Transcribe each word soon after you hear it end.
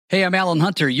Hey, I'm Alan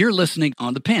Hunter. You're listening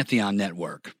on the Pantheon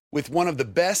Network. With one of the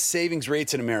best savings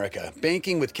rates in America,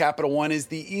 banking with Capital One is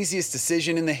the easiest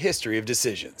decision in the history of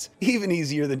decisions. Even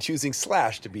easier than choosing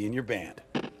Slash to be in your band.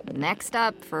 Next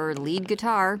up for lead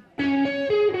guitar.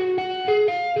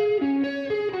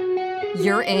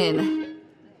 You're in.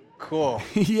 Cool.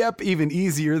 Yep, even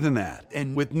easier than that.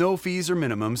 And with no fees or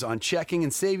minimums on checking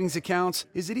and savings accounts,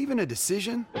 is it even a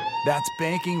decision? That's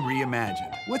banking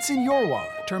reimagined. What's in your wallet?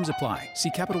 Terms apply. See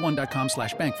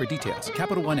CapitalOne.com/bank for details.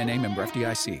 Capital One N.A. member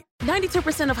FDIC.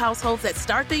 92% of households that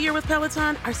start the year with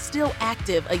Peloton are still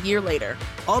active a year later.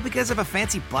 All because of a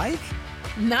fancy bike?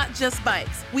 Not just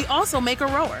bikes. We also make a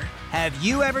rower. Have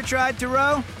you ever tried to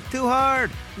row? Too hard.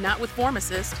 Not with Form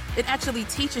Assist. It actually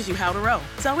teaches you how to row.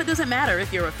 So it doesn't matter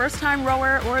if you're a first-time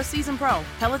rower or a seasoned pro.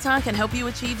 Peloton can help you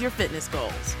achieve your fitness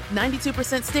goals.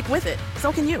 92% stick with it.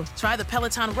 So can you. Try the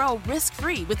Peloton Row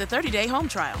risk-free with a 30-day home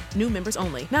trial. New members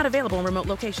only. Not available in remote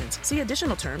locations. See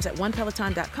additional terms at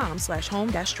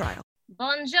onepeloton.com/home-trial.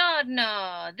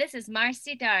 Buongiorno. This is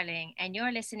Marcy Darling, and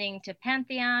you're listening to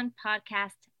Pantheon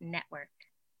Podcast Network.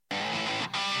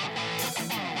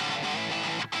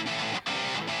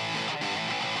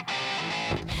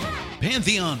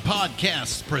 Pantheon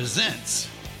Podcasts presents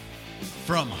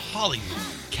from Hollywood,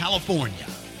 California,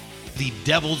 The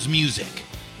Devil's Music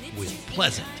with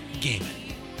Pleasant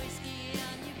Gehman.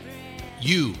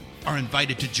 You are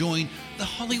invited to join the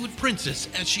Hollywood princess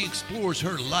as she explores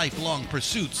her lifelong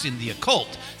pursuits in the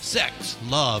occult, sex,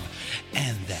 love,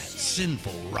 and that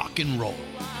sinful rock and roll.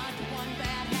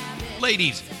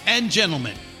 Ladies and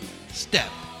gentlemen, step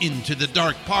into the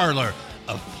dark parlor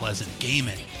of Pleasant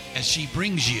Gehman as she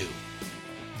brings you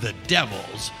The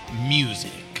Devil's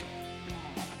Music.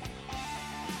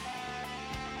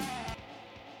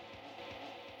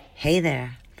 Hey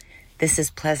there, this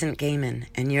is Pleasant Gehman,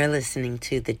 and you're listening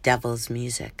to The Devil's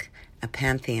Music, a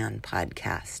Pantheon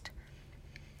podcast.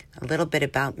 A little bit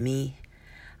about me.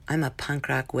 I'm a punk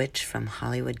rock witch from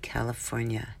Hollywood,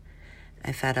 California.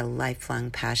 I've had a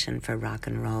lifelong passion for rock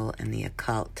and roll and the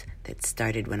occult that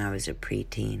started when I was a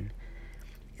preteen.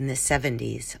 In the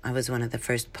 70s, I was one of the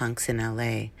first punks in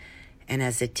LA, and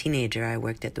as a teenager, I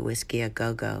worked at the Whiskey A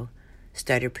Go-Go,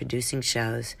 started producing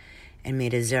shows, and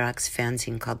made a Xerox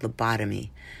fanzine called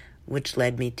Lobotomy, which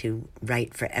led me to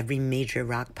write for every major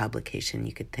rock publication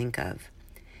you could think of.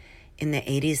 In the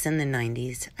 80s and the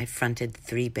 90s, I fronted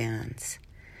 3 bands.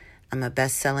 I'm a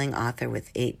best-selling author with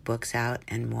 8 books out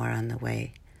and more on the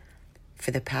way.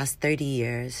 For the past 30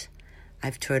 years,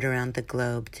 I've toured around the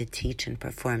globe to teach and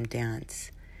perform dance.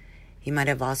 You might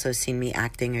have also seen me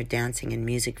acting or dancing in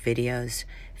music videos,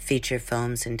 feature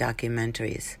films, and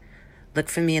documentaries. Look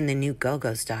for me in the new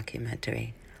Go-Go's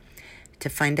documentary. To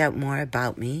find out more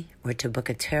about me or to book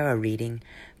a tarot reading,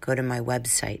 go to my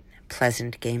website,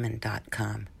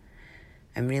 pleasantgehman.com.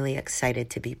 I'm really excited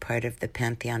to be part of the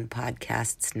Pantheon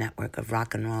Podcasts network of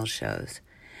rock and roll shows.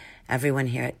 Everyone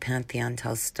here at Pantheon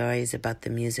tells stories about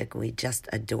the music we just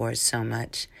adore so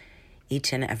much,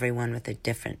 each and every one with a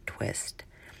different twist.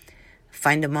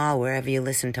 Find them all wherever you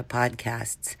listen to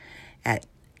podcasts, at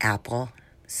Apple,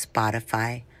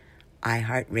 Spotify,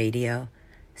 iHeartRadio,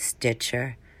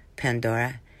 Stitcher,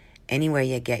 Pandora, anywhere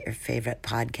you get your favorite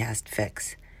podcast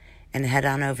fix. And head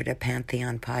on over to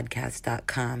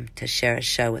pantheonpodcast.com to share a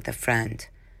show with a friend.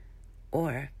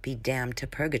 Or be damned to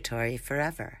purgatory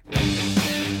forever.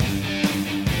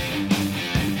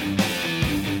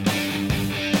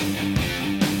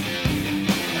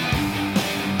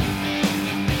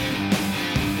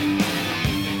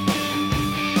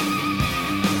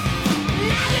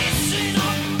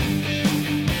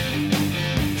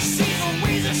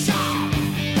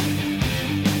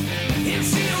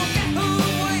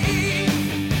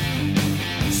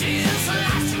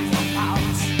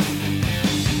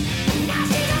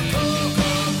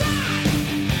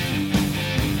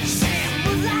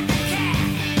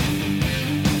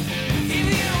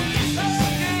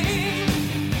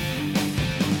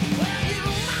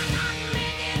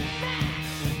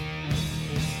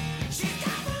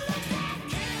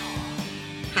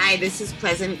 Hi, this is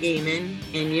Pleasant Gehman,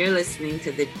 and you're listening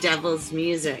to The Devil's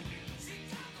Music.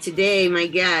 Today, my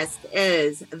guest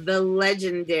is the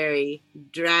legendary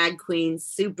drag queen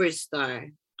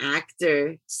superstar,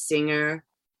 actor, singer,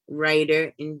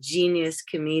 writer, and genius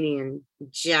comedian,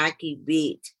 Jackie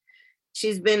Beat.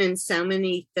 She's been in so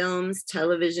many films,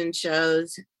 television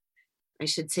shows, I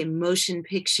should say motion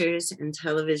pictures and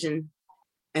television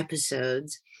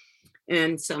episodes,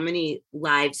 and so many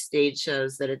live stage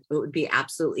shows that it would be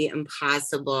absolutely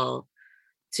impossible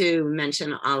to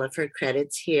mention all of her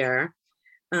credits here.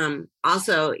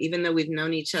 Also, even though we've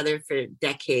known each other for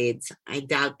decades, I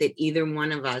doubt that either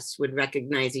one of us would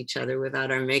recognize each other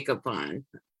without our makeup on.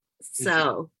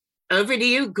 So, over to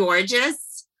you,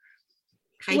 gorgeous.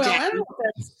 Hi, well, Jackie. I don't know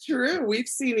if that's true. We've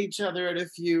seen each other at a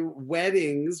few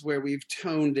weddings where we've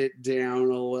toned it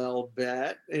down a little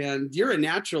bit. And you're a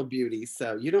natural beauty,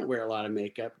 so you don't wear a lot of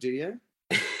makeup, do you?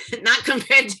 Not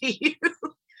compared to you.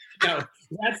 No,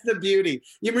 that's the beauty.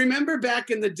 You remember back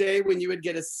in the day when you would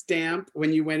get a stamp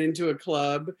when you went into a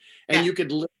club and you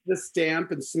could lift the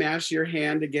stamp and smash your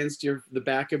hand against the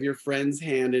back of your friend's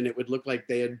hand and it would look like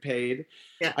they had paid?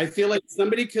 Yeah. I feel like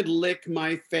somebody could lick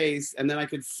my face and then I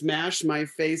could smash my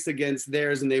face against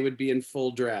theirs and they would be in full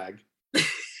drag.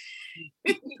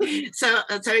 So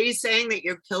are you saying that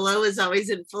your pillow is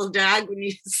always in full drag when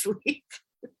you sleep?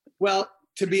 Well,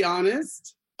 to be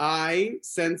honest,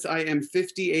 since I am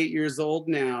 58 years old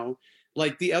now,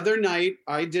 like the other night,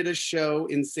 I did a show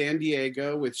in San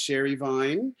Diego with Sherry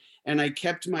Vine, and I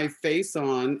kept my face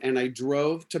on, and I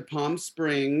drove to Palm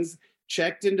Springs,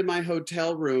 checked into my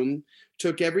hotel room,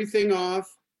 took everything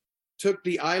off, took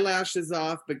the eyelashes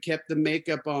off, but kept the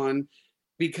makeup on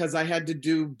because I had to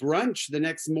do brunch the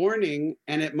next morning.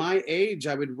 And at my age,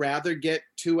 I would rather get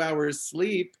 2 hours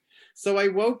sleep. So I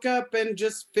woke up and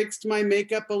just fixed my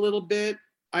makeup a little bit.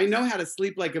 I know how to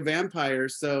sleep like a vampire,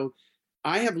 so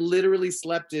I have literally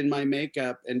slept in my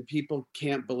makeup and people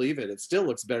can't believe it. It still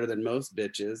looks better than most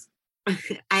bitches.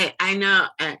 I know.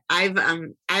 I've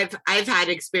had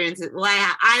experiences. Well,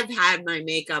 I've had my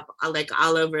makeup like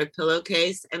all over a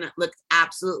pillowcase and it looked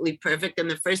absolutely perfect. And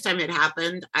the first time it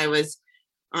happened, I was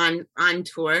on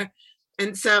tour.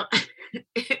 And so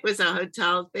it was a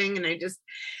hotel thing and I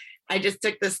just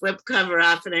took the slip cover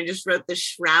off and I just wrote the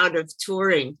shroud of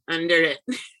touring under it.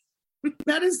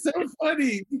 That is so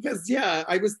funny because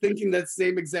I was thinking that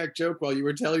same exact joke while you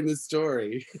were telling the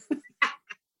story.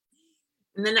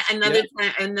 And then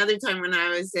another time when I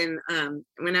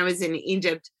was in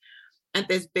Egypt at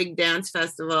this big dance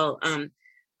festival,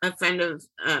 a friend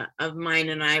of mine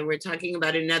and I were talking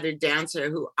about another dancer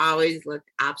who always looked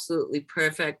absolutely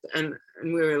perfect. And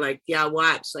we were like, yeah,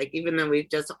 watch, like, even though we've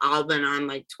just all been on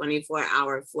like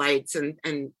 24-hour flights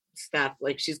and stuff,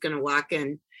 like she's going to walk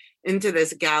into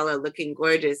this gala looking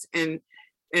gorgeous. And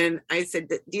I said,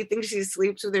 do you think she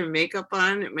sleeps with her makeup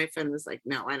on? And my friend was like,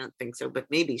 no, I don't think so, but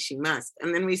maybe she must.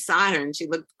 And then we saw her and she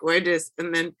looked gorgeous.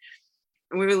 And then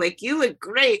we were like, you look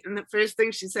great. And the first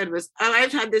thing she said was, oh,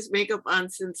 I've had this makeup on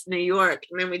since New York.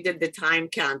 And then we did the time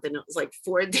count and it was like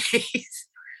 4 days.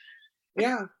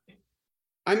 Yeah.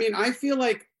 I mean, I feel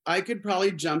like I could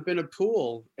probably jump in a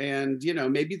pool and,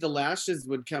 maybe the lashes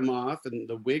would come off and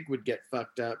the wig would get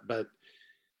fucked up, but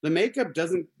the makeup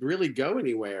doesn't really go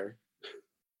anywhere.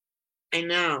 I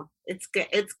know. It's good.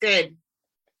 It's good.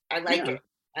 I like it.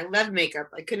 I love makeup.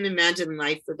 I couldn't imagine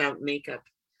life without makeup.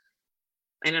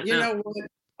 I don't know. You know what?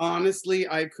 Honestly,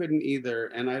 I couldn't either,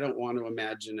 and I don't want to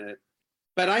imagine it.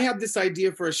 But I had this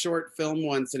idea for a short film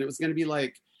once, and it was going to be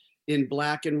like in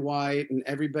black and white, and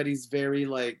everybody's very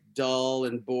like dull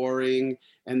and boring,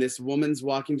 and this woman's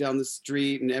walking down the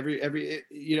street, and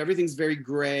everything's very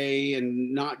gray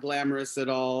and not glamorous at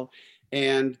all,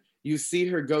 and you see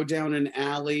her go down an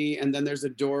alley, and then there's a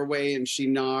doorway, and she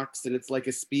knocks, and it's like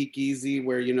a speakeasy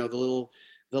where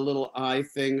the little eye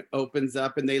thing opens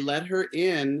up and they let her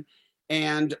in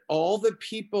and all the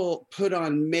people put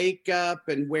on makeup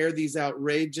and wear these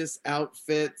outrageous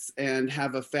outfits and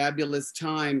have a fabulous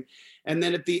time. And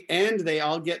then at the end, they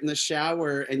all get in the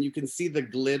shower and you can see the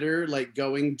glitter like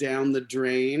going down the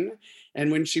drain. And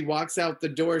when she walks out the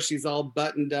door, she's all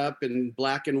buttoned up in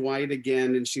black and white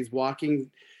again. And she's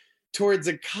walking towards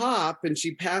a cop and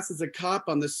she passes a cop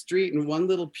on the street and one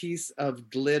little piece of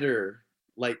glitter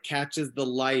like catches the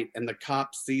light and the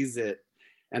cop sees it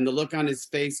and the look on his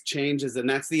face changes and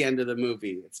that's the end of the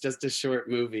movie. It's just a short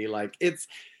movie. Like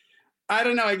I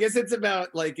don't know. I guess it's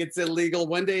about like, it's illegal.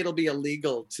 One day it'll be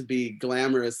illegal to be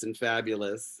glamorous and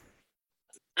fabulous.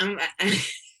 You're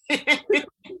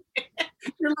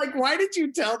like, why did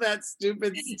you tell that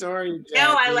stupid story, Jackie?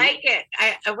 No, I like it.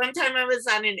 One time I was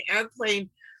on an airplane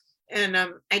and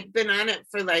I'd been on it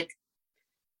for like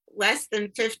less than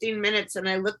 15 minutes and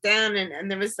I looked down and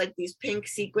there was like these pink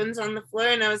sequins on the floor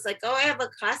and I was like, oh, I have a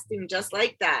costume just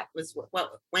like that, was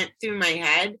what went through my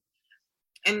head.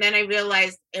 And then I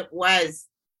realized it was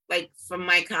like from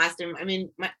my costume. I mean,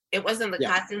 it wasn't the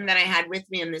costume that I had with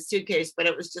me in the suitcase, but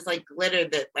it was just like glitter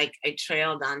that like I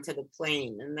trailed onto the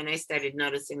plane. And then I started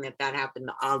noticing that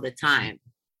happened all the time.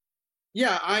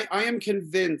 Yeah, I am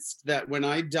convinced that when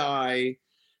I die,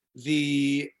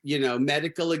 the,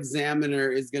 medical examiner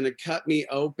is going to cut me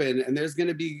open and there's going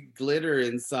to be glitter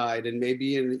inside and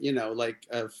maybe like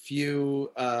a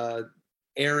few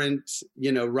errant,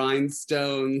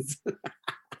 rhinestones.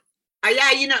 Oh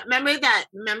yeah, remember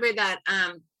that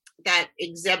that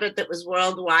exhibit that was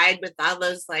worldwide with all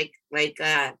those like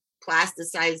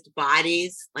plasticized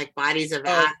bodies, like bodies of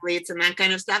athletes and that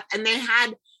kind of stuff. And they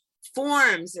had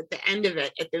forms at the end of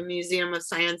it at the Museum of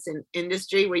Science and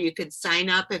Industry where you could sign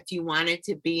up if you wanted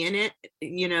to be in it,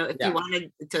 if you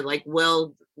wanted to like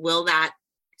will that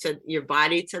to your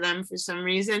body to them for some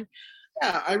reason.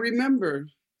 Yeah, I remember.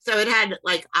 So it had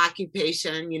like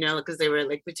occupation, because they were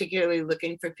like particularly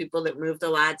looking for people that moved a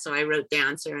lot. So I wrote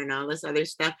dancer and all this other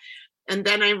stuff. And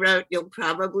then I wrote, you'll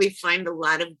probably find a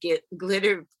lot of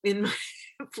glitter in my,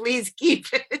 please keep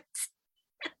it.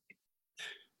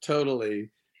 Totally.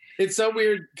 It's so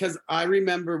weird because I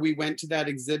remember we went to that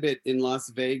exhibit in Las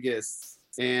Vegas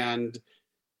and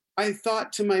I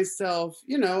thought to myself,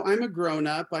 I'm a grown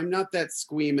up. I'm not that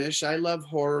squeamish. I love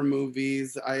horror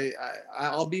movies.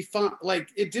 I'll be fine. Like,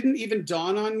 it didn't even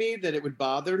dawn on me that it would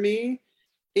bother me.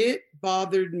 It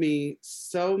bothered me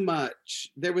so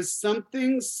much. There was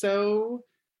something so,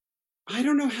 I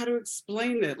don't know how to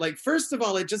explain it. Like, first of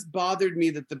all, it just bothered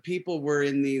me that the people were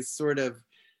in these sort of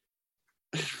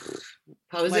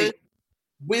poses, like,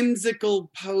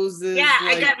 whimsical poses. Yeah,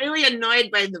 I got really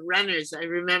annoyed by the runners, I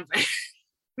remember.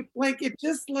 Like, it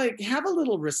just like, have a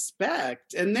little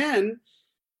respect. And then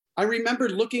I remember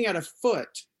looking at a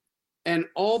foot and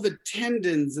all the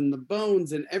tendons and the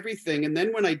bones and everything. And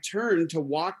then when I turned to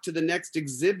walk to the next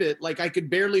exhibit, like I could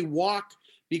barely walk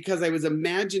because I was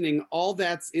imagining all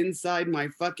that's inside my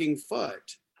fucking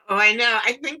foot. Oh, I know.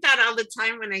 I think that all the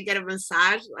time when I get a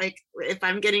massage, like if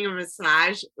I'm getting a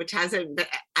massage, which hasn't,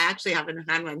 I actually haven't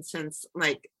had one since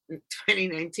like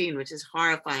 2019, which is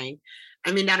horrifying.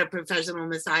 I mean, not a professional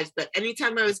massage, but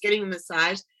anytime I was getting a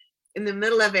massage in the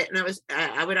middle of it, and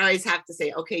I would always have to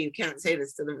say, okay, you can't say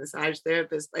this to the massage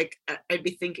therapist. Like I'd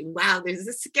be thinking, wow, there's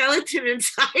a skeleton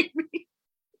inside me.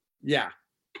 Yeah.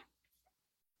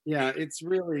 Yeah, it's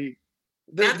really...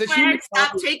 That's why I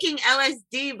stopped taking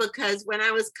LSD, because when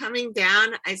I was coming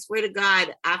down, I swear to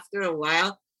God, after a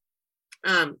while,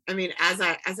 I mean, as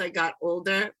I got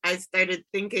older, I started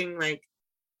thinking like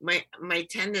my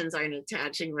tendons aren't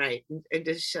attaching right and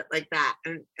just shit like that.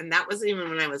 And that wasn't even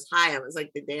when I was high. It was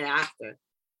like the day after.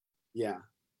 Yeah.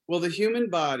 Well, the human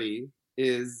body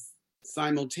is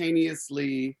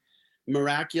simultaneously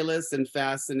miraculous and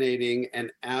fascinating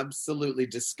and absolutely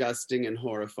disgusting and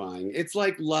horrifying. It's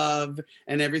like love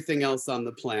and everything else on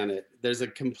the planet. There's a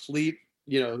complete,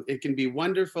 it can be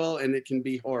wonderful and it can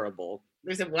be horrible.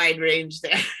 There's a wide range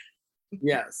there.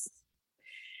 Yes.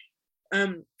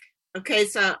 Okay,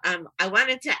 so I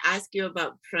wanted to ask you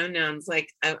about pronouns. Like,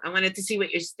 I wanted to see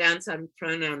what your stance on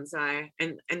pronouns are.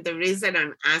 And the reason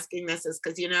I'm asking this is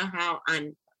because you know how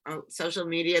on social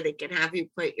media they can have you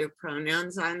put your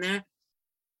pronouns on there?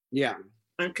 Yeah.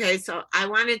 Okay, so I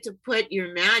wanted to put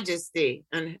Your Majesty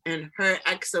and Her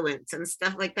Excellence and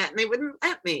stuff like that, and they wouldn't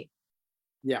let me.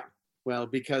 Yeah, well,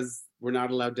 because we're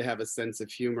not allowed to have a sense of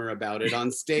humor about it.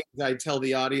 On stage, I tell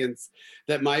the audience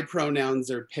that my pronouns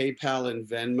are PayPal and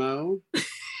Venmo.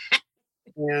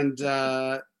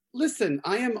 And listen,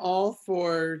 I am all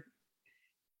for...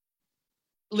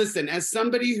 Listen, as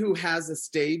somebody who has a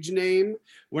stage name,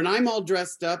 when I'm all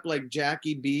dressed up like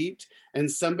Jackie Beat and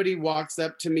somebody walks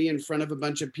up to me in front of a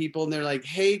bunch of people and they're like,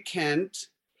 hey, Kent,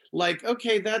 like,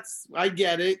 okay, I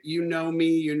get it. You know me,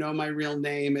 you know my real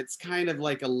name. It's kind of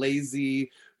like a lazy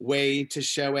way to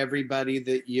show everybody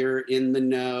that you're in the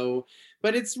know.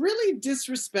 But it's really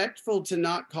disrespectful to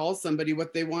not call somebody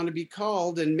what they want to be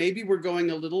called. And maybe we're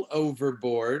going a little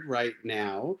overboard right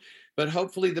now, but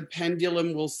hopefully the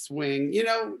pendulum will swing.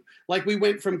 Like we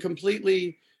went from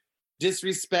completely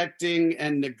disrespecting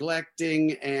and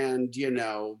neglecting and,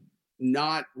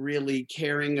 not really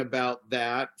caring about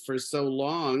that for so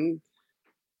long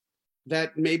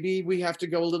that maybe we have to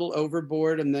go a little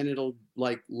overboard, and then it'll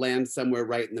like land somewhere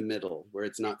right in the middle where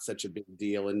it's not such a big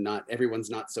deal and not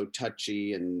everyone's not so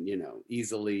touchy and,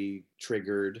 easily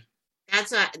triggered.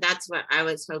 That's what I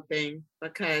was hoping,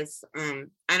 because I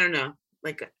don't know,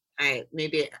 like I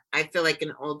feel like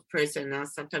an old person now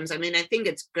sometimes. I mean, I think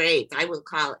it's great. I will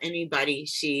call anybody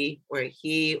she or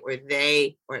he or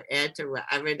they or it or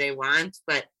whatever they want,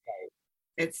 but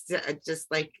it's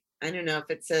just like, I don't know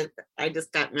if I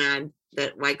just got mad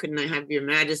that why couldn't I have Your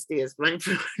Majesty as one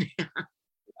pronoun?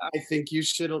 I think you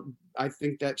should. I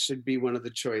think that should be one of the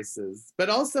choices. But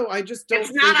also, I just don't.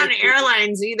 It's not on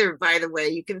airlines either, by the way.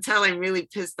 You can tell I'm really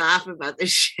pissed off about this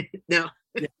shit. No.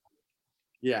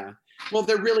 Yeah. Well,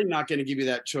 they're really not going to give you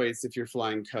that choice if you're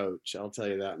flying coach. I'll tell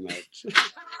you that much.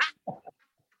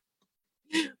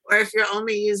 Or if you're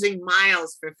only using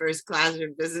miles for first class or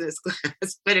business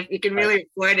class. But if you can really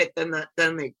afford it, then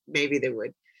maybe they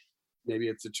would. Maybe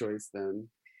it's a choice then.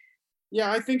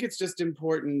 Yeah, I think it's just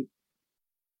important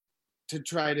to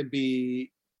try to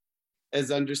be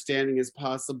as understanding as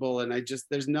possible. And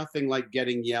there's nothing like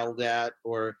getting yelled at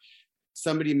or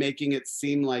somebody making it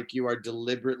seem like you are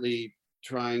deliberately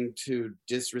trying to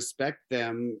disrespect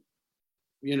them,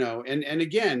 and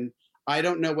again, I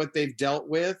don't know what they've dealt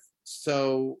with.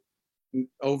 So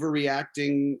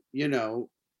overreacting,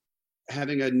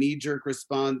 having a knee-jerk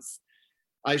response,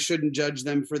 I shouldn't judge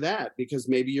them for that, because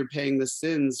maybe you're paying the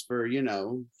sins for,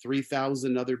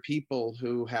 3,000 other people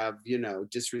who have,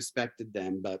 disrespected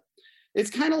them. But it's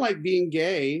kind of like being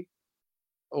gay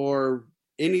or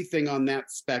anything on that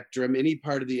spectrum, any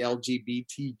part of the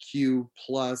LGBTQ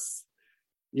plus,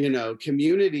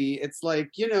 community. It's like,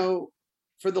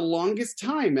 for the longest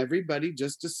time, everybody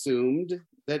just assumed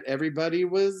that everybody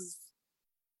was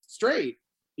straight.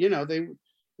 I know that.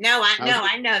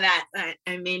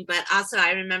 I mean, but also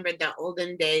I remember the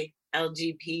olden day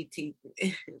LGBT.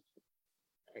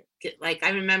 Like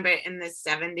I remember in the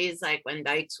 70s, like when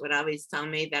dykes would always tell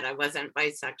me that I wasn't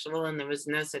bisexual and there was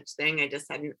no such thing. I just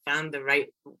hadn't found the right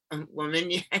woman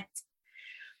yet.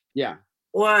 Yeah.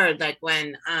 Or like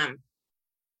when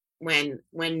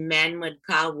men would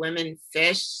call women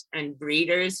fish and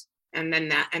breeders, and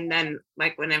then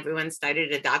like when everyone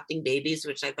started adopting babies,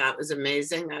 which I thought was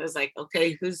amazing. I was like,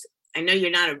 okay, I know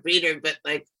you're not a breeder, but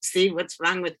like, see what's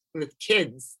wrong with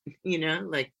kids,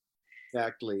 like.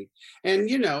 Exactly.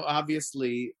 And,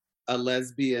 obviously a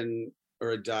lesbian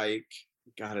or a dyke,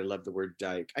 God, I love the word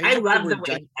dyke. I love the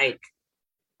word dyke.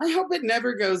 I hope it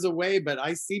never goes away, but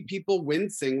I see people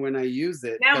wincing when I use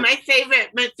it. No, my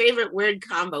favorite word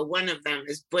combo, one of them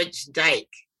is butch dyke.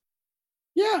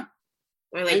 Yeah.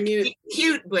 Or like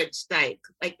cute butch dyke,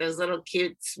 like those little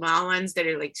cute small ones that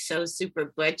are like so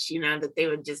super butch, that they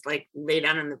would just like lay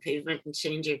down on the pavement and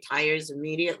change your tires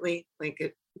immediately. Like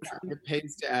it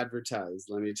pays to advertise,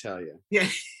 let me tell you. Yeah.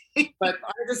 But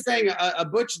I'm just saying, a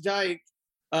butch dyke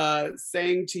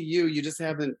saying to you, you just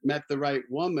haven't met the right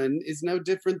woman is no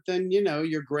different than,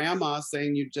 your grandma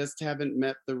saying you just haven't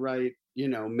met the right,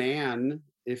 man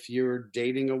if you're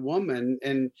dating a woman.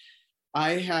 And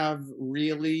I have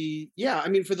really,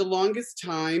 for the longest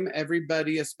time,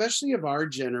 everybody, especially of our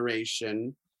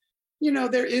generation,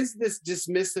 there is this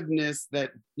dismissiveness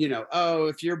that,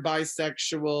 if you're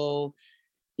bisexual,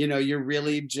 you're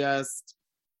really just,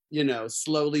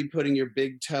 slowly putting your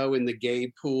big toe in the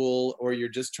gay pool, or you're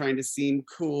just trying to seem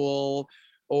cool,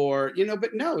 or,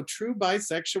 but no, true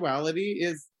bisexuality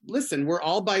is, listen, we're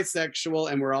all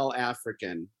bisexual and we're all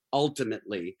African.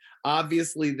 Ultimately,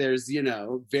 obviously there's,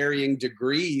 varying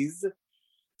degrees.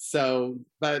 So,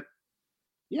 but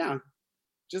yeah,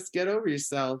 just get over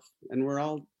yourself and we're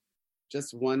all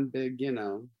just one big,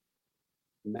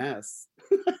 mess.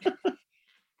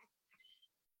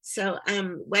 So,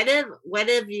 what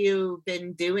have you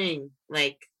been doing?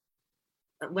 Like,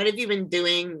 what have you been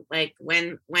doing? Like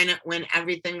when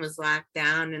everything was locked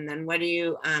down, and then what do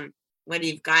you've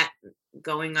got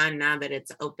going on now that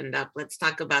it's opened up? Let's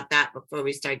talk about that before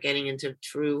we start getting into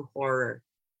true horror.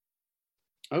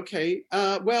 Okay.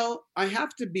 Well, I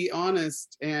have to be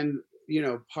honest, and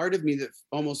part of me that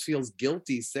almost feels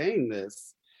guilty saying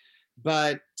this,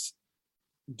 but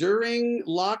during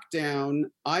lockdown,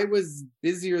 I was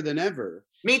busier than ever.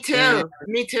 Me too,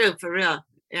 for real.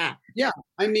 Yeah. Yeah.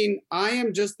 I mean, I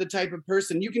am just the type of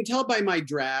person, you can tell by my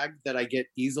drag that I get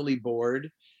easily bored.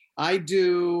 I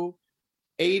do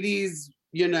 80s,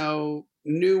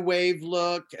 new wave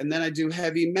look, and then I do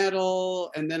heavy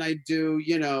metal, and then I do,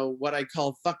 what I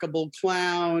call fuckable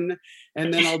clown,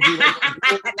 and then I'll do like,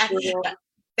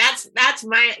 that's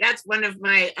one of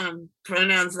my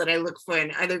pronouns that I look for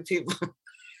in other people.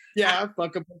 Yeah,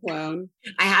 fuckable clown.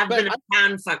 I have been a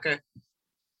clown fucker.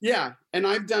 Yeah, and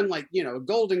I've done like,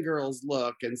 Golden Girls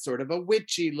look and sort of a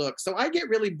witchy look. So I get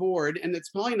really bored, and it's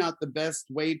probably not the best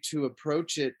way to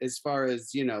approach it as far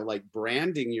as, like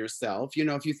branding yourself.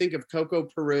 If you think of Coco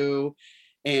Peru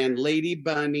and Lady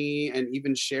Bunny and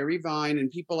even Sherry Vine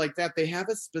and people like that, they have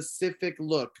a specific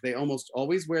look. They almost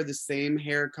always wear the same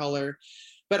hair color.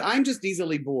 But I'm just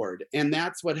easily bored. And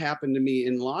that's what happened to me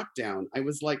in lockdown. I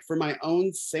was like, for my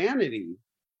own sanity,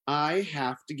 I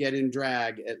have to get in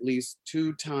drag at least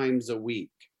 2 times a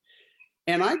week.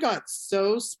 And I got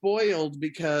so spoiled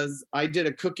because I did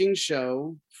a cooking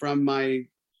show from my,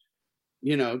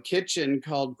 kitchen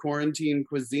called Quarantine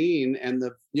Cuisine. And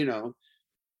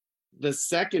the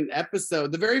second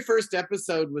episode, the very first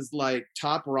episode was like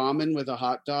top ramen with a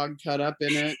hot dog cut up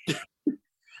in it.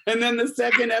 And then the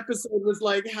second episode was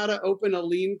like how to open a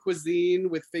lean cuisine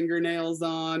with fingernails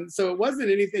on. So it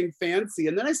wasn't anything fancy.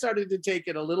 And then I started to take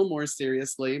it a little more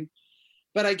seriously.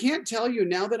 But I can't tell you,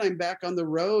 now that I'm back on the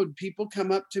road, people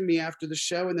come up to me after the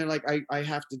show and they're like, I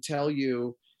have to tell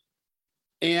you.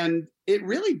 And it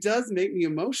really does make me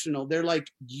emotional. They're like,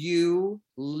 you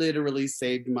literally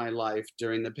saved my life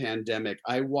during the pandemic.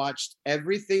 I watched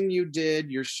everything you did.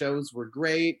 Your shows were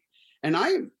great. And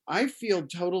I feel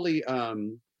totally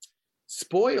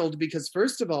spoiled because,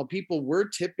 first of all, people were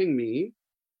tipping me.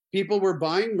 People were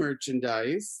buying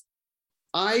merchandise.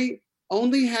 I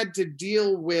only had to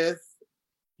deal with,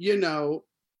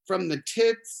 from the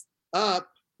tits up,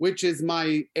 which is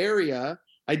my area.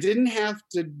 I didn't have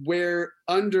to wear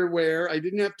underwear. I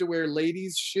didn't have to wear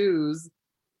ladies' shoes.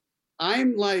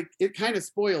 I'm like, it kind of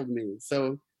spoiled me.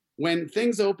 So when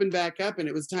things opened back up and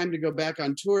it was time to go back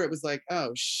on tour, it was like,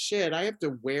 oh shit, I have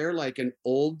to wear like an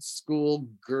old school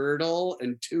girdle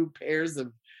and 2 pairs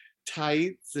of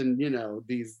tights and,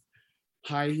 these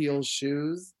high heel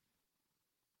shoes.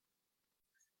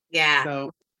 Yeah.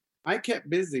 So I kept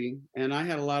busy and I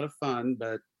had a lot of fun,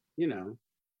 but,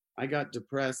 I got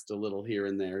depressed a little here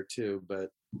and there too, but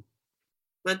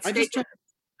I just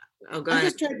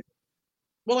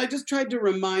tried to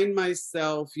remind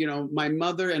myself, my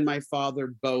mother and my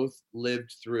father both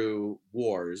lived through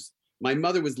wars. My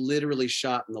mother was literally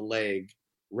shot in the leg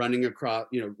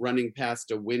running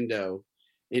past a window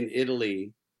in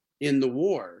Italy in the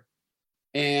war.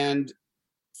 And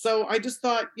so I just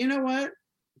thought, you know what?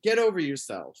 Get over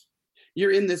yourself.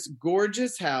 You're in this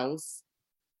gorgeous house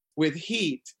with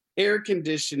heat, air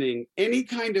conditioning, any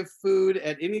kind of food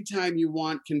at any time you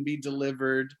want can be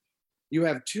delivered. You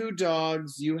have 2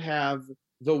 dogs. You have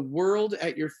the world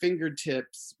at your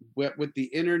fingertips with the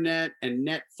internet and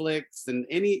Netflix and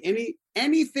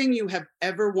anything you have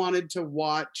ever wanted to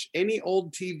watch, any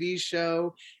old TV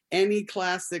show, any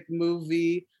classic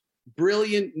movie,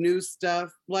 brilliant new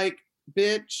stuff. Like,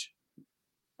 bitch,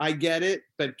 I get it,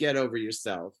 but get over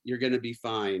yourself. You're going to be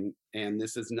fine. And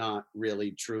this is not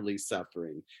really truly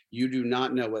suffering. You do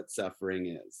not know what suffering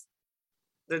is.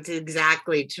 That's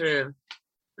exactly true.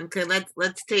 Okay, let's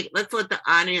let the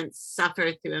audience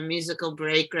suffer through a musical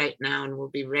break right now, and we'll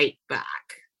be right back.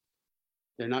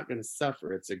 They're not going to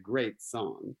suffer. It's a great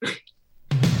song.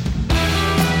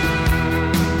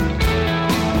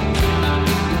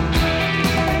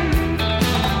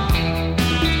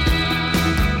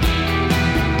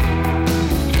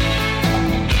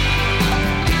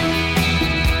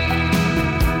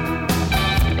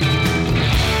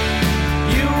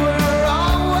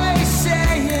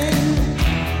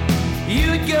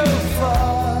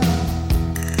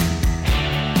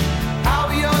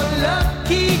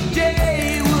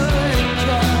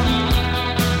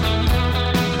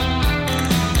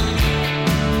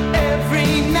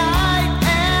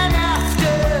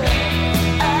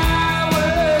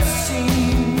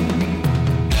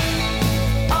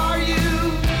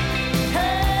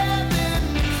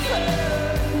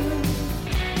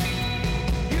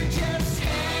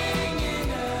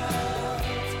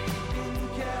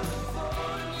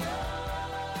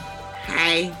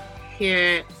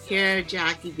 Here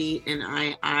Jackie B and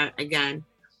I are again.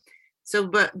 So,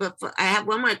 but I have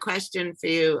one more question for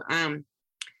you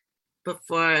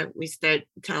before we start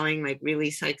telling like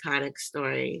really psychotic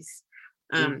stories.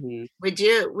 Would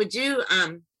you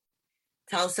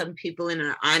tell some people in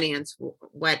our audience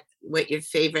what your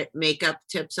favorite makeup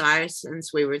tips are,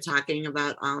 since we were talking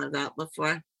about all of that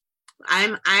before?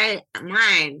 Mine, I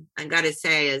gotta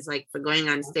say, is like for going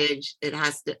on stage, it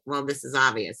has to, well, this is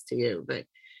obvious to you, but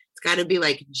it's got to be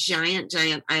like giant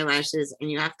eyelashes, and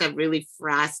you have to have really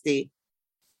frosty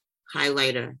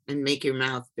highlighter and make your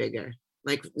mouth bigger.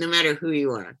 Like no matter who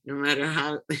you are, no matter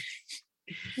how.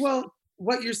 Well,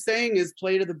 what you're saying is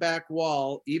play to the back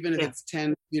wall, even if it's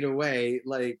 10 feet away.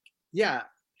 Like, yeah.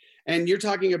 And you're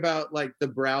talking about like the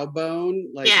brow bone,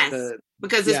 like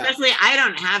because especially I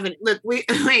don't have it. Look, wait,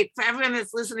 for everyone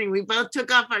that's listening, we both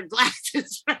took off our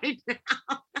glasses right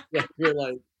now. Yeah, you're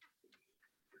like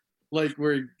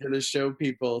we're gonna show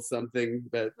people something,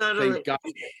 but thank God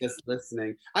they're just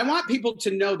listening. I want people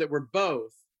to know that we're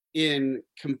both in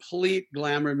complete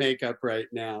glamour makeup right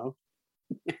now.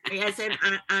 Like I said,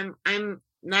 I'm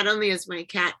not only is my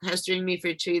cat pestering me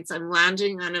for treats, I'm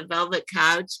lounging on a velvet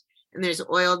couch, and there's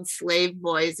oiled slave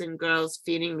boys and girls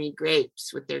feeding me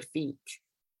grapes with their feet.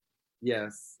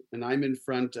 Yes, and I'm in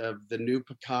front of the new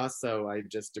Picasso I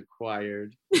just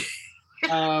acquired.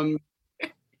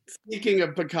 Speaking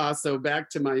of Picasso, back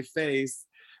to my face.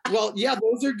 Well, yeah,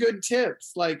 those are good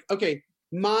tips. Like, okay,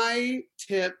 my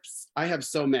tips, I have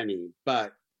so many,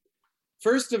 but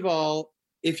first of all,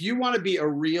 if you want to be a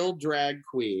real drag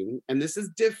queen, and this is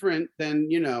different than,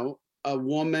 a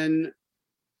woman,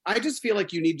 I just feel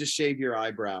like you need to shave your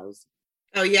eyebrows.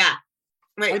 Oh, yeah.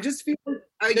 Wait. I just feel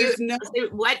like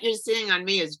what you're seeing on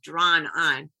me is drawn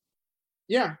on.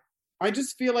 Yeah. I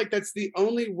just feel like that's the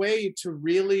only way to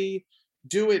really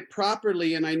do it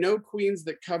properly. And I know queens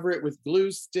that cover it with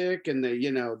glue stick and they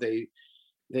get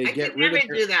rid of it.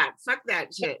 Do that. Fuck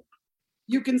that shit.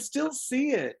 You can still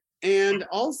see it. And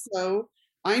also,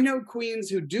 I know queens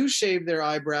who do shave their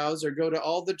eyebrows or go to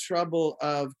all the trouble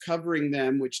of covering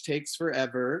them, which takes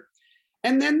forever.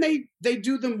 And then they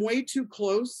do them way too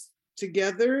close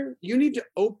together. You need to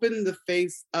open the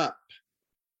face up.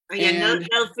 Oh, yeah,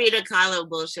 no Frida Kahlo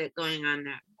bullshit going on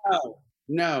there.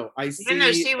 No, I see. Even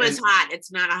though she was hot,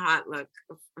 it's not a hot look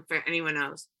for anyone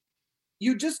else.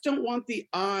 You just don't want the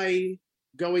eye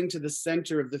going to the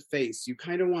center of the face. You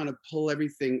kind of want to pull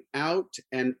everything out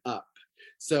and up.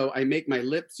 So I make my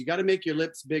lips. You got to make your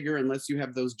lips bigger unless you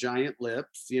have those giant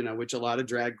lips, which a lot of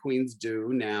drag queens do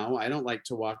now. I don't like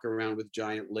to walk around with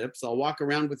giant lips. I'll walk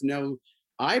around with no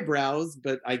eyebrows,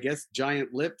 but I guess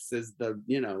giant lips is the,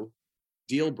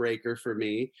 deal breaker for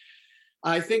me.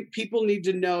 I think people need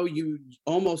to know you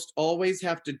almost always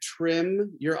have to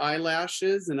trim your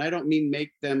eyelashes. And I don't mean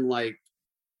make them like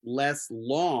less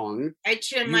long. I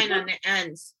trim mine on the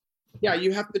ends. Yeah,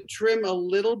 you have to trim a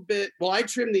little bit. Well, I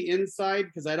trim the inside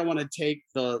because I don't want to take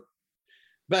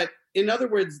but in other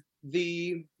words,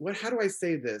 how do I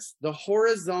say this? The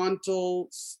horizontal,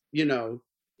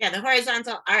 Yeah, the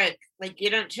horizontal arc. Like you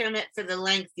don't trim it for the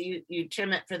length, you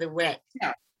trim it for the width.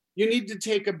 Yeah, you need to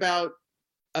take about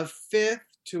 1/5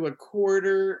 to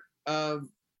 1/4 of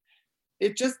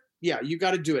it. You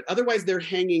got to do it. Otherwise they're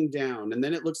hanging down and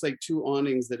then it looks like two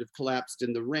awnings that have collapsed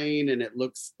in the rain and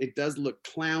it does look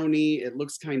clowny. It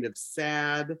looks kind of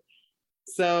sad.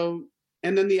 So,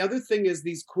 and then the other thing is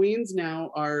these queens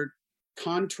now are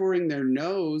contouring their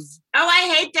nose. Oh,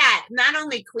 I hate that. Not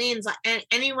only queens,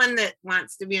 anyone that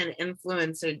wants to be an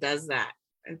influencer does that.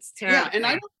 It's terrible. Yeah, and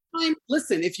I don't mind.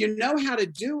 Listen, if you know how to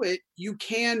do it, you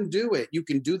can do it. You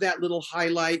can do that little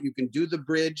highlight. You can do the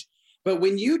bridge. But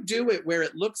when you do it where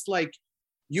it looks like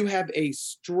you have a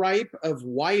stripe of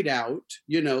whiteout,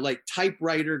 like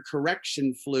typewriter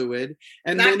correction fluid.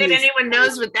 And not that anyone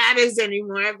knows what that is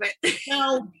anymore, but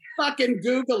no, fucking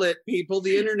Google it, people.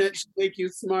 The internet should make you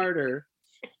smarter.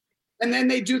 And then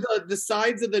they do the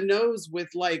sides of the nose with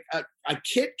like a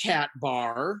Kit Kat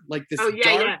bar, like this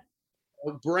dark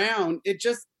brown. It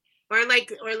just Or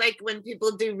like when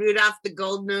people do Rudolph the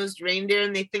Gold-Nosed Reindeer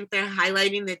and they think they're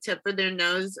highlighting the tip of their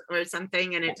nose or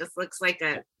something and it just looks like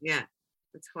it's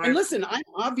horrible. And listen, I'm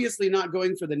obviously not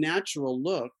going for the natural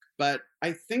look, but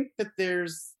I think that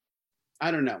there's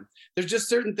just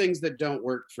certain things that don't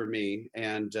work for me.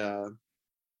 And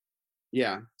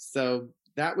so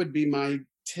that would be my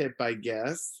tip, I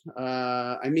guess.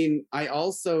 I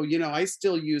also, I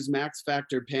still use Max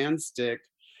Factor Pan Stick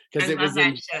because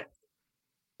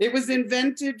it was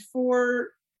invented for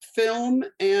film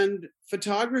and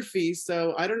photography.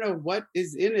 So I don't know what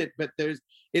is in it, but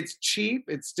it's cheap.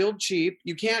 It's still cheap.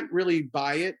 You can't really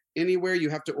buy it anywhere. You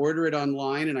have to order it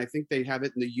online. And I think they have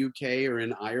it in the UK or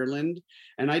in Ireland.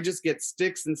 And I just get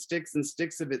sticks and sticks and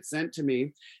sticks of it sent to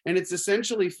me. And it's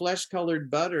essentially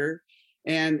flesh-colored butter.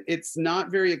 And it's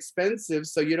not very expensive.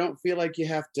 So you don't feel like you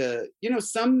have to,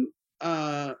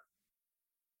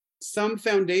 some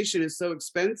foundation is so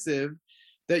expensive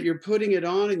that you're putting it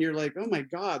on and you're like, oh my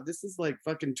God, this is like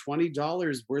fucking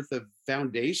 $20 worth of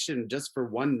foundation just for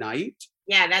one night.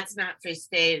 Yeah, that's not for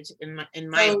stage in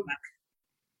my book.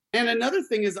 And another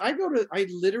thing is I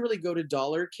literally go to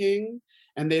Dollar King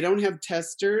and they don't have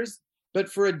testers, but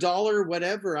for $1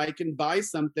 whatever, I can buy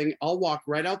something. I'll walk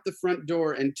right out the front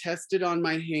door and test it on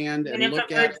my hand and look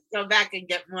at it. Go back and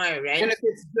get more, right? And if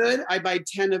it's good, I buy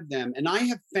 10 of them. And I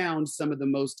have found some of the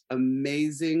most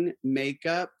amazing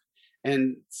makeup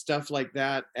and stuff like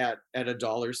that at a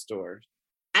dollar store.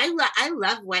 I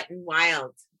love Wet n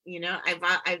Wild.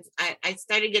 I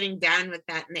started getting down with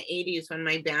that in the 80s when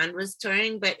my band was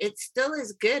touring, but it still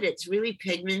is good. It's really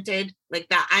pigmented, like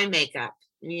the eye makeup.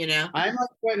 I like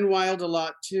Wet n Wild a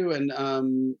lot too, and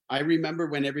I remember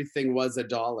when everything was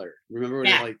 $1. Remember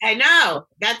when I know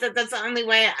that's the only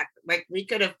way we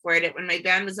could afford it. When my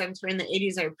band was on tour in the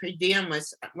 80s, our per diem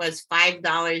was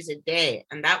 $5 a day,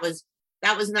 and that was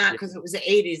not because it was the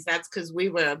 80s. That's because we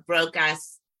were a broke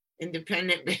ass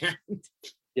independent band.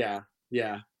 Yeah.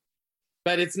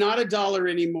 But it's not $1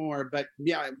 anymore. But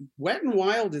yeah, Wet n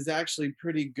Wild is actually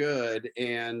pretty good.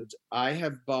 And I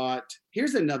have bought,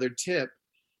 here's another tip.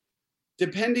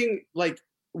 Depending, like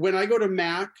when I go to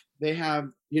MAC, they have,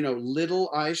 little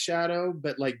eyeshadow,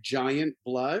 but like giant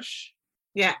blush.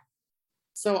 Yeah.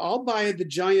 So I'll buy the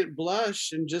giant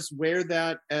blush and just wear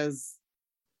that as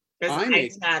eye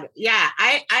makeup. Yeah,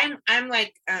 I'm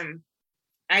like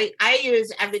I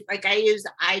use I use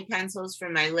eye pencils for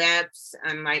my lips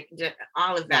and like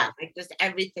all of that. Like just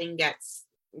everything gets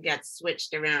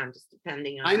switched around just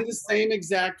depending on. I'm the same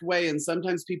exact way, and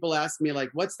sometimes people ask me like,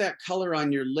 "What's that color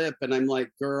on your lip?" And I'm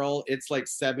like, "Girl, it's like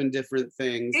 7 different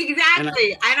things."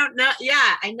 Exactly. I don't know.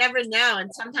 Yeah, I never know. And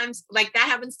sometimes like that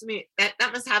happens to me. That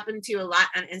must happen to you a lot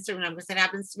on Instagram because it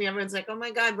happens to me. Everyone's like, "Oh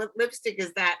my God, what lipstick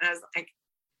is that?" And I was like,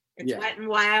 it's Wet n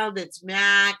Wild, it's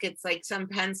MAC, it's like some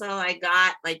pencil I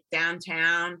got like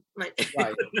downtown. Like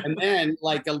right. And then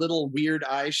like a little weird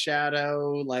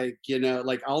eyeshadow, like,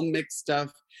 like I'll mix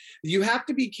stuff. You have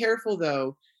to be careful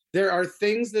though. There are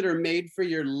things that are made for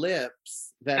your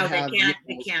lips that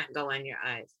they can't go on your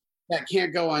eyes. That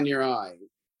can't go on your eye.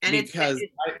 And because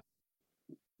I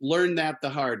learned that the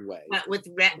hard way. But with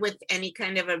any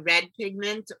kind of a red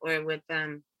pigment or with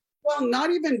well,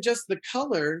 not even just the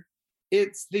color.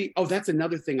 It's that's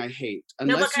another thing I hate.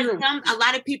 Unless a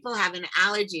lot of people have an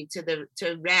allergy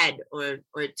to red or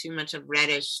too much of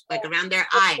reddish, like around their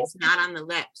eyes, not on the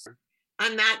lips.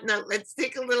 On that note, let's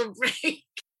take a little break.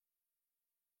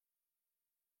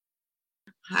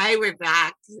 Hi, we're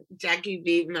back. Jackie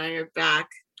Beat and I are back.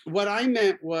 What I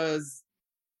meant was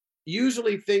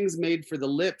usually things made for the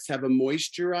lips have a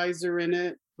moisturizer in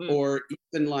it. Or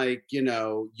even like,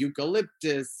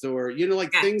 eucalyptus or,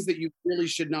 things that you really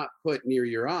should not put near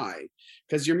your eye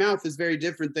because your mouth is very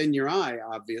different than your eye,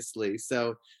 obviously.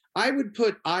 So I would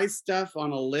put eye stuff on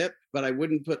a lip, but I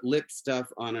wouldn't put lip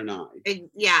stuff on an eye.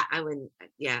 Yeah, I wouldn't.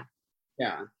 Yeah.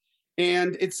 Yeah.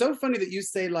 And it's so funny that you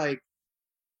say like,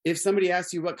 if somebody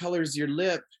asks you what color is your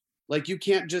lip, like you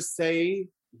can't just say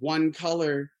one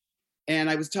color. And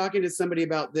I was talking to somebody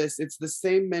about this. It's the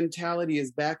same mentality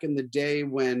as back in the day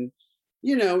when,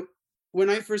 when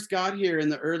I first got here in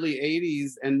the early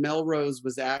 80s and Melrose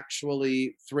was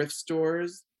actually thrift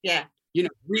stores. Yeah.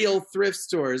 Real thrift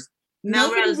stores.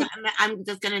 Melrose, I'm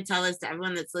just going to tell this to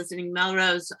everyone that's listening.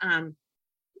 Melrose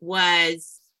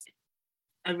was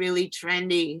a really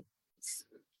trendy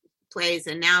place,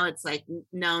 and now it's like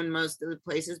known most of the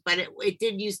places, but it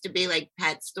did used to be like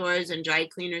pet stores and dry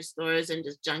cleaner stores and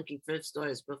just junky thrift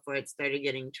stores before it started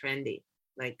getting trendy.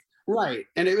 Like right.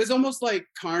 And it was almost like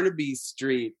Carnaby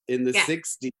Street in the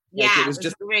 60s. Like it was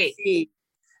just great.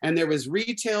 And there was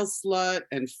Retail Slut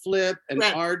and Flip and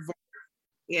Aardvark.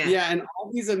 Yeah, and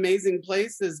all these amazing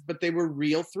places, but they were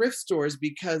real thrift stores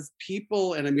because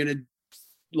people, and I'm gonna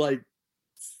like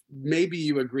maybe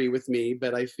you agree with me,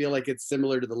 but I feel like it's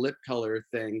similar to the lip color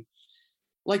thing.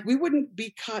 Like we wouldn't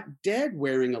be caught dead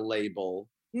wearing a label.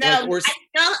 No,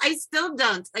 I still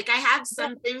don't. Like I have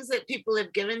some things that people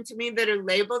have given to me that are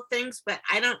labeled things, but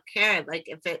I don't care. Like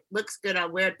if it looks good,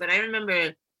 I'll wear it. But I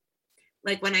remember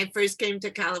like when I first came to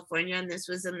California, and this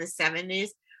was in the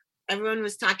 70s, everyone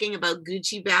was talking about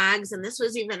Gucci bags. And this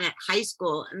was even at high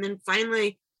school. And then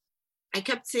finally, I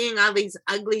kept seeing all these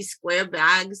ugly square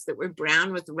bags that were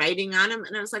brown with writing on them.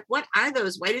 And I was like, what are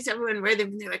those? Why does everyone wear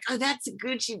them? And they're like, oh, that's a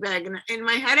Gucci bag. And in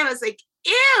my head, I was like,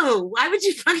 ew, why would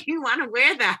you fucking want to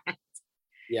wear that?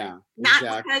 Yeah. Not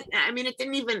because,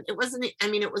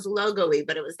 it was logo-y,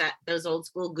 but it was those old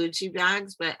school Gucci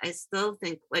bags. But I still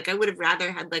think like I would have rather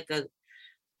had like a,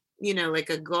 like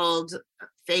a gold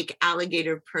fake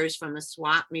alligator purse from a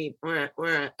swap meet or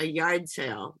a yard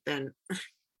sale than...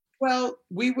 Well,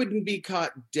 we wouldn't be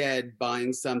caught dead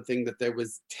buying something that there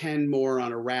was 10 more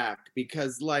on a rack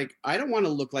because, like, I don't want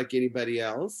to look like anybody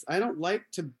else. I don't like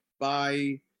to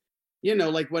buy,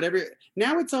 like whatever.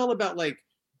 Now it's all about like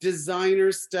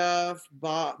designer stuff,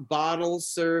 bottle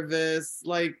service,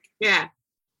 like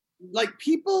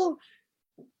people.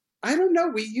 I don't know.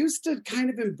 We used to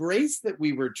kind of embrace that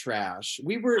we were trash.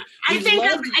 I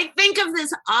think of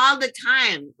this all the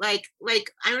time. Like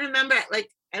I remember like.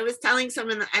 I was telling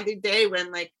someone the other day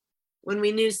when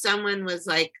we knew someone was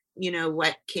like,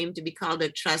 what came to be called a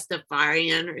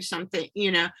trustafarian or something,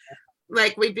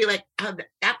 like we'd be like, oh,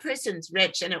 that person's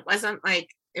rich. And it wasn't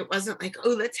like, oh,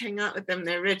 let's hang out with them.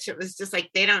 They're rich. It was just like,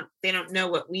 they don't know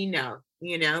what we know,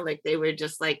 like they were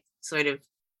just like sort of.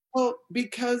 Well,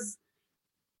 because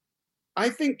I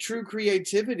think true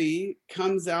creativity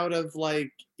comes out of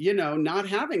like, not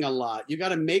having a lot. You got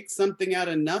to make something out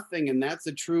of nothing. And that's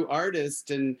a true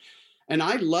artist. And And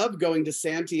I love going to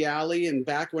Santee Alley. And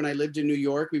back when I lived in New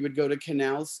York, we would go to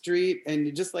Canal Street.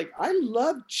 And just like, I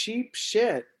love cheap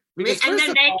shit. And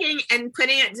then and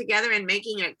putting it together and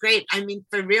making it great. I mean,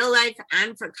 for real life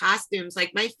and for costumes,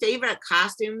 like my favorite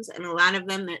costumes, and a lot of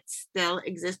them that still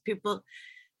exist,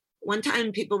 one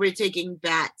time people were taking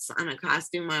bets on a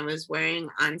costume I was wearing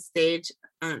on stage.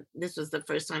 This was the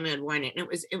first time I had worn it. And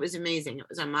it was amazing. It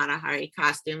was a Mata Hari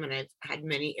costume, and I've had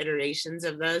many iterations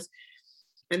of those.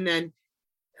 And then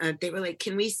they were like,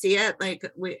 can we see it? Like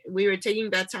we were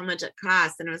taking bets how much it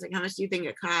cost. And I was like, how much do you think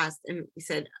it cost? And he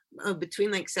said, oh,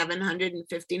 between like $700 and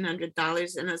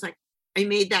 $1,500. And I was like, I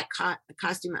made that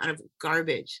costume out of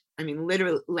garbage. I mean,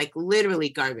 literally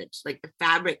garbage. Like the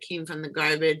fabric came from the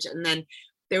garbage. And then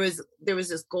there was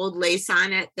this gold lace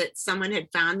on it that someone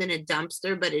had found in a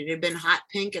dumpster, but it had been hot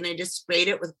pink. And I just sprayed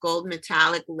it with gold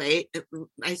metallic lace.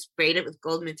 I sprayed it with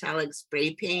gold metallic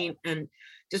spray paint and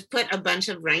just put a bunch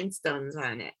of rhinestones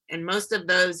on it. And most of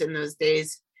those in those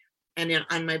days, and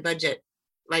on my budget,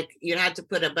 like you had to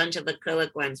put a bunch of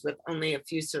acrylic ones with only a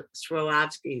few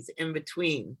Swarovskis in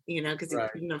between, because you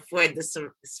couldn't afford the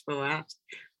Swarovski.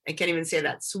 I can't even say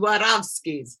that,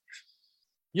 Swarovskis.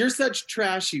 You're such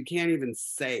trash, you can't even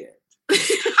say it.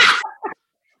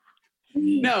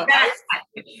 No.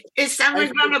 Is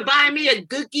someone going to buy me a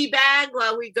Gookie bag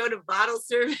while we go to bottle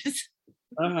service?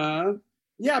 Uh-huh.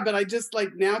 Yeah, but I just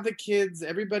like now the kids,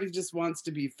 everybody just wants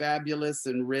to be fabulous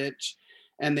and rich.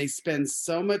 And they spend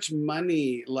so much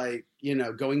money, like,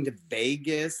 going to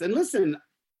Vegas. And listen,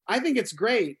 I think it's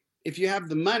great if you have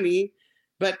the money,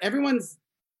 but I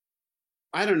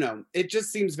don't know. It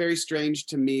just seems very strange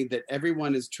to me that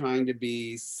everyone is trying to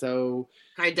be so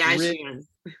Kardashians.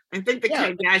 I think the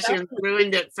Kardashians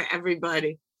ruined it for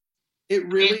everybody.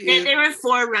 It really is. They were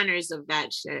forerunners of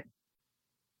that shit.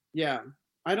 Yeah,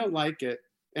 I don't like it.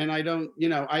 And I don't,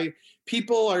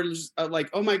 people are like,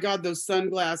 oh my God, those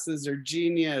sunglasses are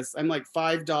genius. I'm like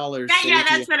 $5. Yeah,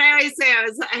 that's what I always say. I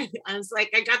was like,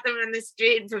 I got them on the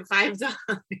street for $5.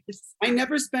 I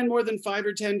never spend more than $5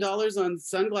 or $10 on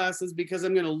sunglasses because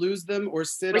I'm going to lose them or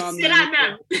sit on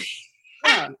them.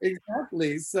 Yeah,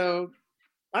 exactly. So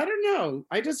I don't know.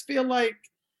 I just feel like,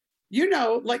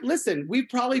 listen, we've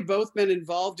probably both been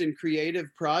involved in creative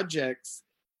projects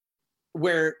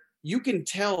where you can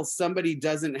tell somebody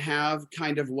doesn't have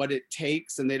kind of what it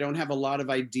takes and they don't have a lot of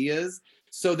ideas.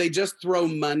 So they just throw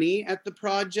money at the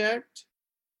project.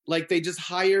 Like they just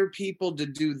hire people to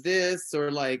do this,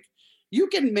 or like you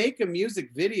can make a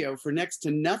music video for next to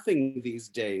nothing these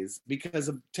days because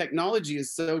of technology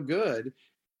is so good.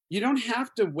 You don't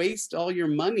have to waste all your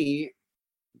money.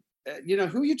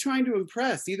 Who are you trying to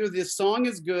impress? Either the song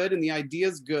is good and the idea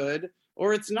is good,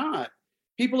 or it's not.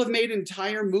 People have made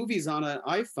entire movies on an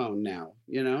iPhone now,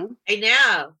 I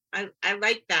know. I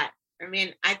like that. I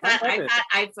mean, I thought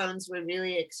iPhones were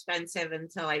really expensive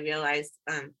until I realized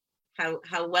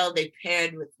how well they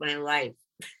paired with my life.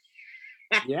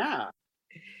 Yeah,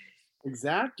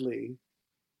 exactly.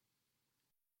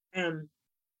 I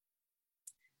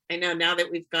know now that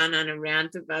we've gone on a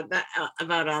rant about that,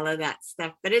 about all of that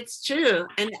stuff, but it's true.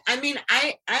 And I mean,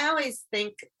 I always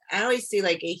see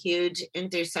like a huge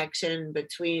intersection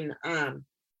between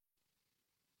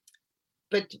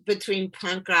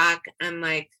punk rock and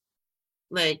like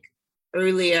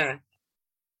earlier,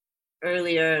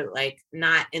 like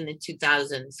not in the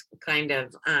 2000s kind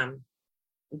of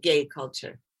gay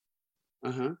culture.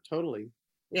 Totally.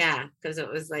 Yeah, because it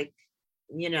was like,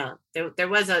 there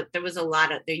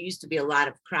used to be a lot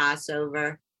of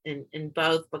crossover in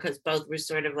both, because both were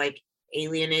sort of like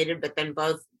alienated, but then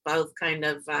both kind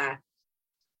of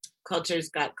cultures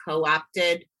got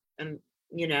co-opted, and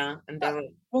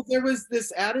there was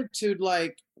this attitude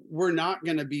like we're not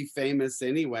going to be famous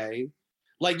anyway,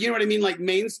 like, you know what I mean, like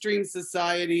mainstream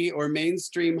society or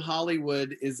mainstream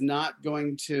Hollywood is not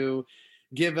going to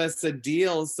give us a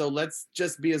deal, so let's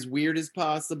just be as weird as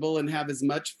possible and have as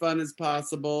much fun as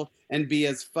possible and be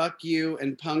as fuck you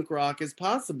and punk rock as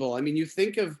possible. I mean, you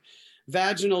think of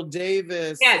Vaginal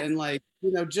Davis and like,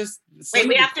 just wait,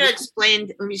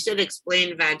 we should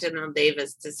explain Vaginal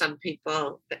Davis to some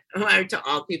people, or to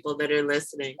all people that are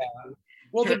listening. Yeah.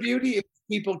 Well, the beauty is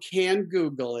people can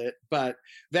Google it, but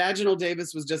Vaginal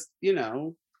Davis was just,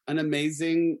 an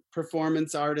amazing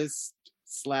performance artist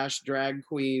 / drag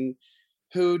queen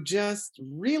who just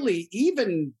really,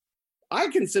 even I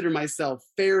consider myself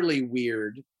fairly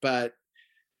weird, but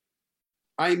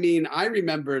I mean, I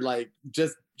remember like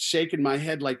just shaking my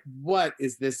head like, what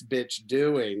is this bitch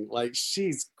doing? Like,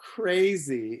 she's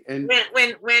crazy. And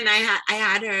when I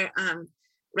had her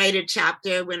write a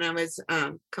chapter when I was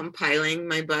compiling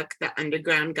my book, The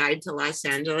Underground Guide to Los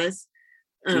Angeles.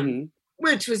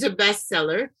 which was a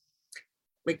bestseller,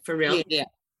 like for real. Yeah.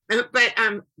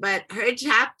 But her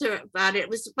chapter about it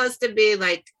was supposed to be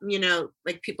like, you know,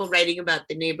 like people writing about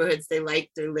the neighborhoods they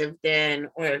liked or lived in,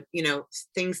 or, you know,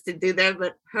 things to do there.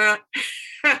 But her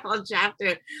whole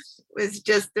chapter was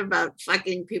just about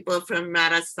fucking people from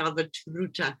Mara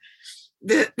Salvatrucha.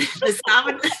 The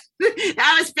Salvador,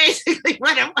 that was basically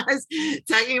what it was,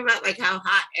 talking about like how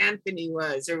hot Anthony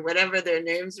was or whatever their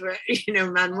names were, you know,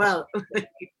 Manuel.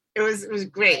 It was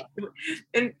great.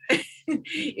 And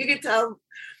you could tell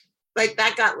like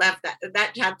that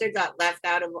chapter got left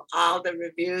out of all the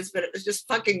reviews, but it was just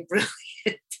fucking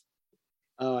brilliant.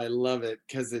 Oh, I love it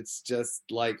because it's just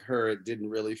like her. It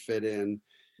didn't really fit in.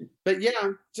 But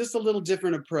yeah, just a little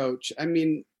different approach. I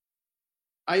mean,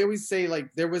 I always say like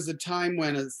there was a time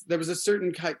when there was a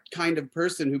certain kind of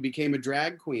person who became a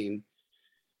drag queen.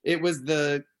 It was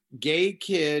the gay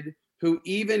kid who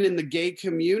even in the gay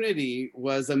community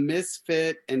was a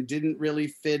misfit and didn't really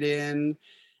fit in.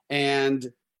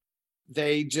 And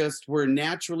they just were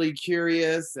naturally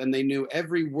curious and they knew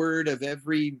every word of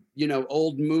every, you know,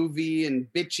 old movie and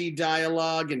bitchy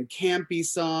dialogue and campy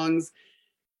songs.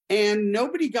 And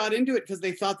nobody got into it because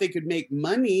they thought they could make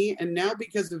money. And now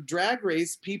because of Drag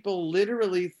Race, people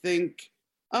literally think,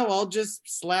 oh, I'll just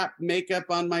slap makeup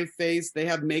on my face. They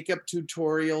have makeup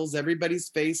tutorials. Everybody's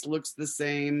face looks the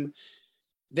same.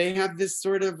 They have this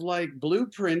sort of like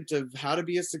blueprint of how to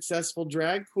be a successful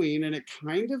drag queen. And it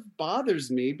kind of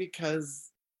bothers me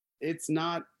because it's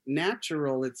not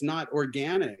natural. It's not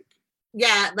organic.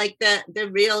 Yeah, like the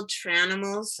real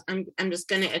tranimals. I'm just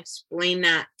going to explain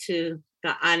that to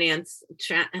the audience.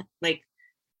 Like,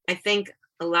 I think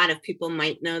a lot of people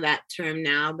might know that term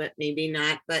now, but maybe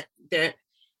not. But there,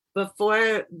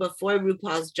 before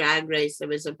RuPaul's Drag Race, there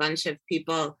was a bunch of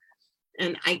people.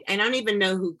 And I don't even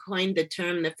know who coined the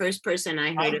term. The first person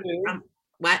I heard it from.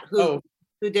 What? Who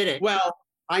did it? Well,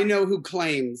 I know who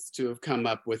claims to have come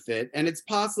up with it. And it's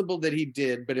possible that he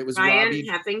did, but it was Ryan Robbie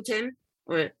Heffington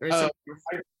or something.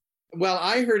 Well,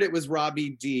 I heard it was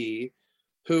Robbie D,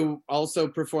 who also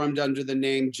performed under the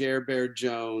name Jer Bear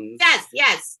Jones.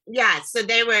 Yes. So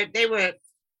they were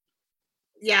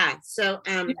yeah. So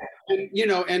and, you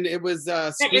know, and it was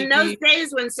in those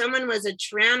days when someone was a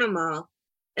tranimal,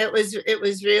 it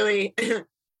was really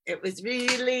it was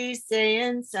really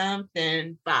saying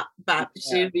something bop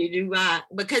shooby doo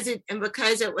because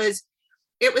it was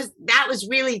that was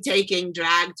really taking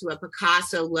drag to a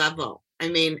Picasso level. I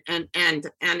mean, and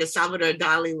a Salvador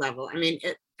Dali level. I mean,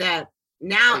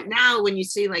 now when you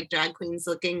see like drag queens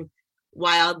looking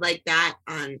wild like that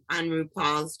on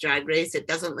RuPaul's Drag Race, it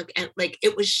doesn't look like,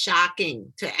 it was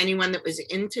shocking to anyone that was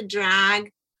into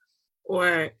drag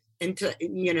or into,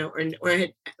 you know, or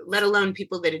had, let alone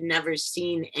people that had never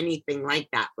seen anything like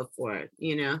that before,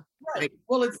 you know. Right. Like,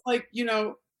 well, it's like, you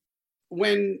know,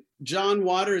 when John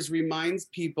Waters reminds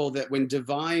people that when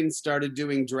Divine started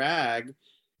doing drag,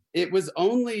 it was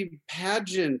only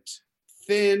pageant,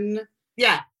 thin,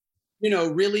 yeah, you know,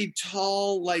 really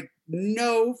tall, like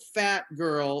no fat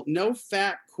girl, no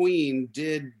fat queen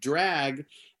did drag.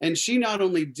 And she not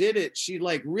only did it, she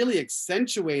like really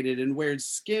accentuated and wears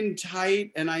skin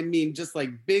tight. And I mean, just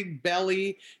like big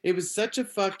belly. It was such a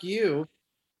fuck you.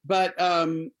 But,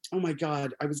 oh my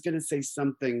God, I was going to say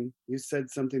something. You said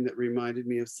something that reminded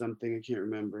me of something. I can't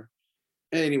remember.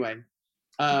 Anyway.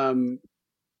 Oh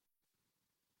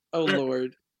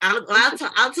Lord.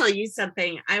 I'll tell you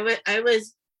something. I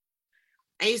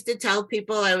used to tell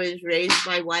people I was raised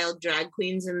by wild drag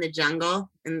queens in the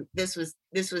jungle, and this was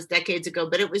decades ago,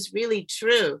 but it was really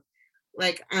true.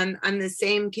 Like on the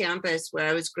same campus where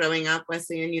I was growing up,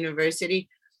 Wesleyan University,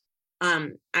 my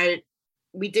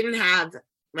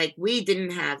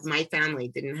family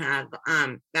didn't have,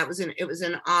 it was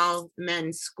an all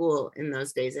men's school in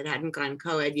those days. It hadn't gone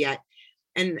co-ed yet.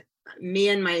 And me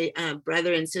and my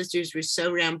brother and sisters were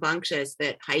so rambunctious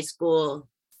that high school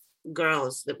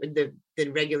girls, the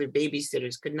regular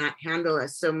babysitters, could not handle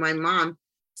us. So my mom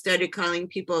started calling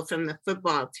people from the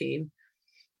football team,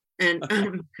 and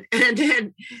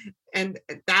that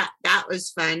was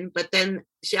fun. But then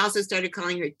she also started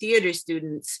calling her theater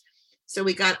students. So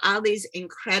we got all these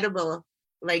incredible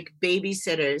like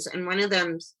babysitters, and one of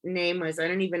them's name was, I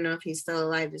don't even know if he's still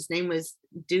alive. His name was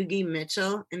Doogie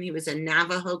Mitchell, and he was a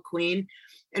Navajo queen.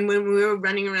 And when we were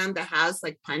running around the house,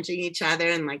 like punching each other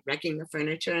and like wrecking the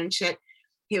furniture and shit,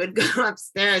 he would go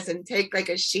upstairs and take like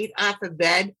a sheet off a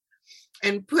bed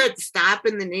and put "Stop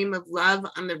in the Name of Love"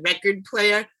 on the record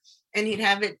player. And he'd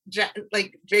have it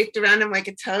like draped around him like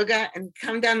a toga and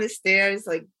come down the stairs,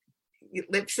 like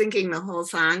lip syncing the whole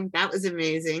song. That was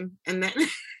amazing. And then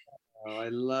Oh, I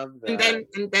love that.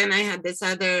 And then I had this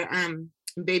other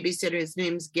babysitter. His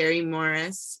name's Gary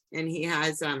Morris, and he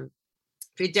has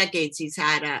for decades he's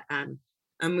had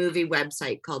a movie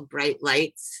website called Bright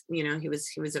Lights. You know, he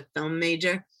was a film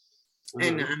major.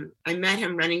 And I met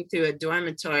him running through a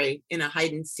dormitory in a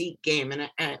hide and seek game, and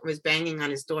I was banging on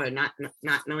his door, not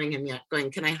knowing him yet,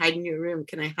 going, "Can I hide in your room?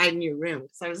 Can I hide in your room?"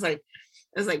 So I was like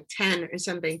 10 or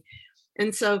something,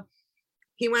 and so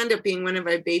he wound up being one of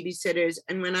our babysitters.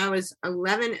 And when I was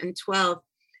 11 and 12,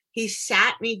 he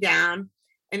sat me down,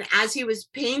 and as he was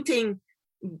painting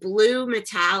dark blue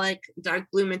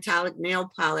metallic nail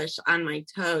polish on my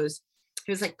toes,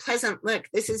 he was like, "Pleasant, look,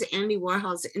 this is Andy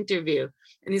Warhol's interview."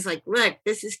 And he's like, "Look,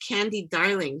 this is Candy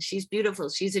Darling. She's beautiful.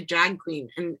 She's a drag queen."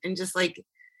 And just like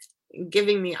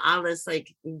giving me all this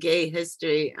like gay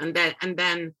history. And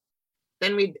then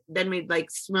we'd like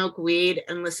smoke weed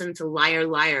and listen to Liar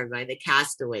Liar by the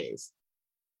Castaways.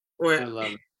 I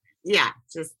love it. Yeah,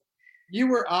 just. You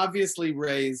were obviously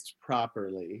raised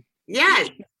properly. Yeah,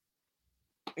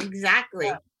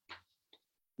 exactly.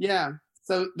 Yeah.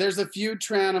 So there's a few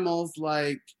Tranimals,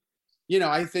 like, you know,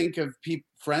 I think of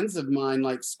friends of mine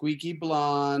like Squeaky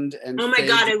Blonde and oh my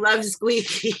God, I love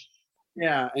Squeaky.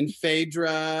 Yeah, and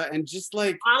Phaedra and just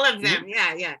like all of them.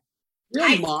 Yeah.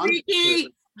 Hi,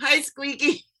 Squeaky. Hi,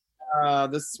 Squeaky.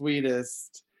 The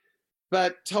sweetest.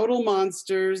 But total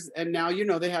monsters, and now you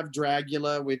know they have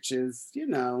Dragula, which is, you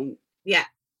know,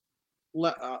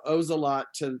 owes a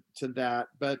lot to that.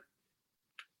 But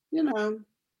you know,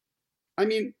 I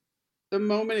mean, the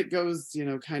moment it goes, you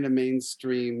know, kind of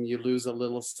mainstream, you lose a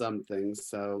little something.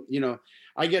 So, you know,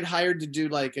 I get hired to do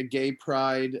like a gay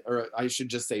pride, or I should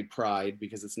just say pride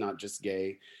because it's not just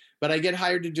gay, but I get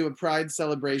hired to do a pride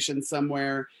celebration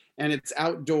somewhere, and it's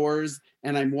outdoors,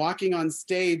 and I'm walking on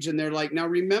stage, and they're like, "Now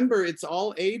remember, it's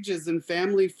all ages and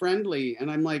family friendly." And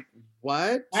I'm like,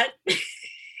 what?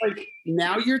 Like,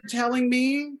 now you're telling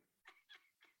me?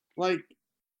 Like,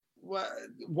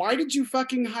 why did you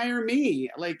fucking hire me?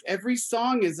 Like, every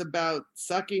song is about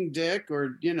sucking dick,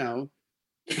 or, you know.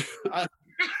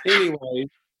 Anyway,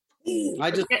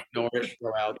 I just ignore it,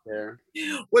 go out there.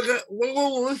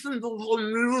 We'll listen to the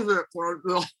music.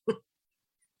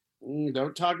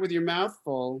 Don't talk with your mouth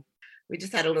full. We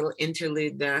just had a little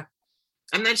interlude there.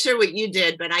 I'm not sure what you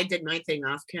did, but I did my thing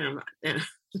off camera.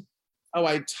 Oh,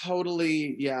 I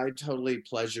totally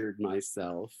pleasured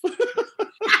myself.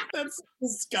 That's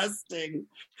disgusting.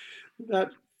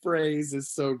 That phrase is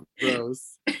so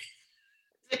gross.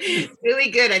 It's really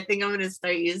good. I think I'm going to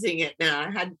start using it now.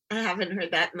 I haven't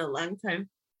heard that in a long time.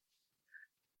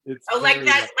 Like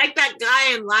that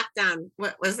guy in lockdown.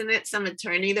 What wasn't it? Some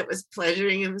attorney that was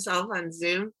pleasuring himself on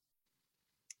Zoom.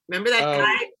 Remember that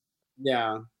guy?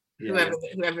 Yeah. Whoever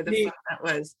the fuck that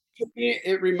was.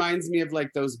 It reminds me of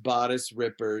like those bodice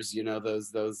rippers. You know,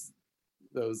 those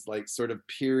like sort of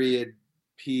period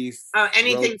piece. Oh,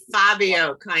 anything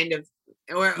Fabio kind of,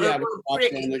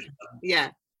 yeah.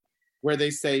 Where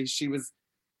they say she was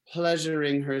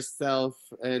pleasuring herself,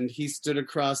 and he stood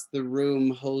across the room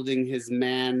holding his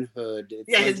manhood.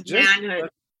 It's his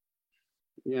manhood.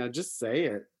 Yeah, just say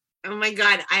it. Oh my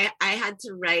God, I had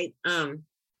to write.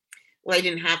 Well, I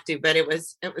didn't have to, but it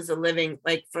was a living.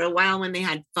 Like for a while when they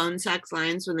had phone sex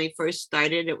lines when they first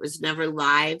started, it was never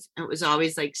live. It was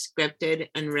always like scripted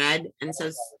and read. And so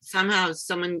somehow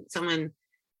someone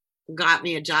got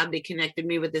me a job. They connected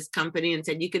me with this company and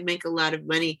said you could make a lot of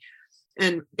money,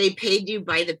 and they paid you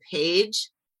by the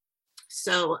page.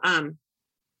 So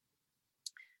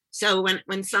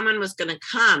when someone was going to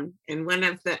come in one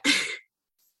of the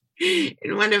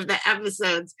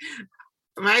episodes,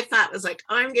 my thought was like,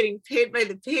 "Oh, I'm getting paid by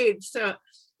the page." So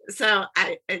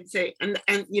I'd say, and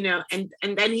you know, and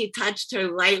then he touched her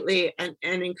lightly and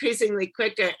increasingly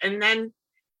quicker, and then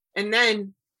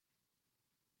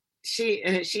she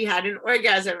had an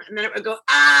orgasm, and then it would go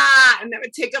and that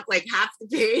would take up like half the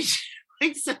page.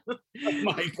 Like so. Oh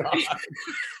my God.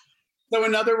 So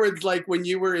in other words, like when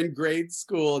you were in grade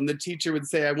school and the teacher would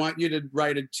say, "I want you to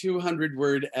write a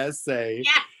 200-word essay."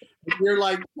 Yeah. You're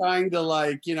like trying to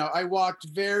like, you know, I walked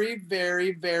very,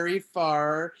 very, very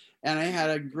far, and I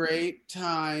had a great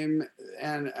time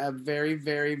and a very,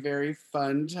 very, very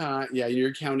fun time. Yeah,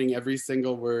 you're counting every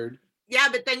single word. Yeah,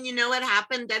 but then you know what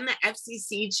happened? Then the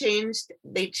FCC changed.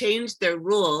 They changed their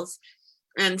rules.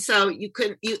 And so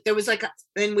there was like,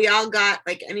 then we all got,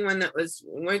 like anyone that was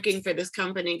working for this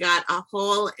company got a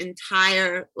whole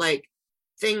entire like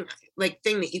thing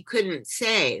that you couldn't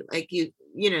say. Like you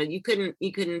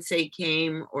couldn't say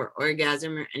came or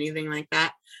orgasm or anything like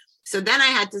that. So then I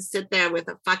had to sit there with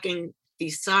a fucking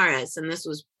thesaurus, and this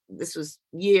was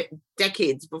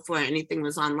decades before anything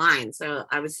was online. So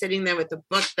I was sitting there with a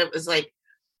book that was like,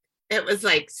 it was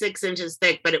like 6 inches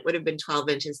thick, but it would have been 12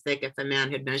 inches thick if a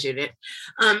man had measured it.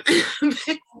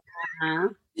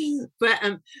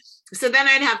 So then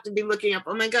I'd have to be looking up,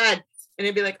 oh my God. And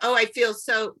I'd be like, oh, I feel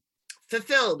so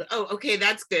fulfilled. Oh, okay,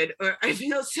 that's good. Or I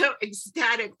feel so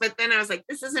ecstatic. But then I was like,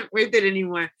 this isn't worth it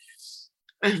anymore.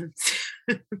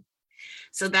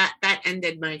 So that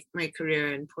ended my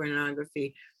career in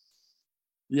pornography.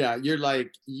 Yeah, you're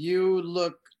like, you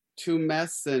look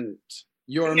tumescent.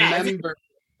 Your member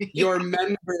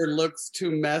looks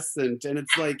tumescent. And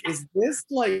it's like, is this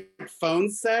like phone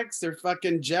sex or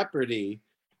fucking Jeopardy?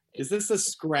 Is this a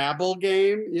Scrabble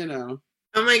game? You know?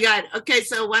 Oh my God. Okay,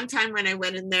 so one time when I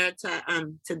went in there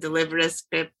to deliver a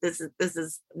script, this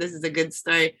is a good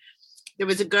story. There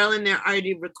was a girl in there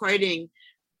already recording,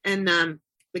 and the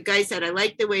guy said, I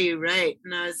like the way you write.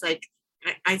 And I was like,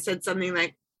 I said something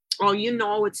like, oh, you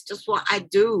know, it's just what I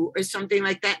do, or something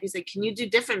like that. He's like, can you do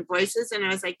different voices? And I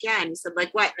was like, yeah. And he said,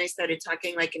 like what? And I started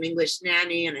talking like an English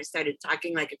nanny, and I started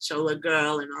talking like a Chola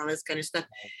girl and all this kind of stuff.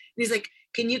 And he's like,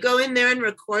 can you go in there and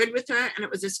record with her? And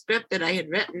it was a script that I had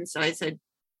written. So I said,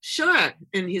 sure.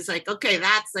 And he's like, okay,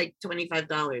 that's like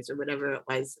 $25 or whatever it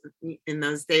was in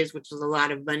those days, which was a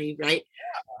lot of money, right?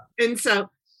 Yeah. And so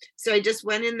I just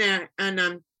went in there,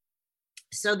 and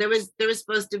so there was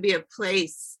supposed to be a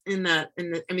place in the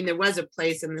I mean, there was a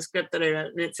place in the script that I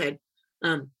wrote, and it said,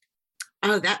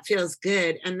 oh, that feels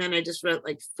good. And then I just wrote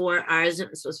like 4 R's, and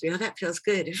it was supposed to be, oh, that feels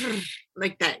good.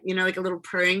 Like that, you know, like a little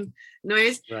purring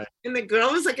noise. Right. And the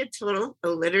girl was like a total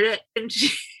illiterate, and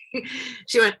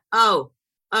she went, oh,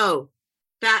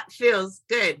 that feels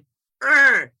good.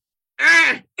 And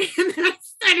then I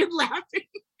started laughing.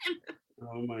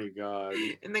 Oh my God.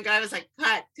 And the guy was like,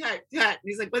 cut. And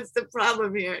he's like, what's the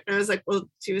problem here? And I was like, well,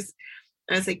 I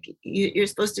was like, you're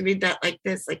supposed to read that like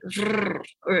this, like,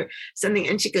 or something.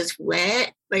 And she goes,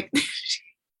 what? Like,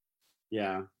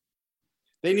 yeah.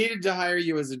 They needed to hire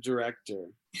you as a director.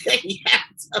 Yeah,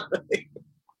 totally.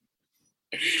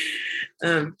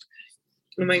 Oh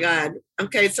my God.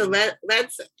 Okay, so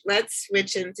let's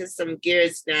switch into some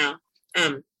gears now.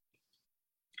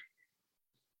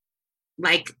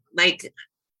 Like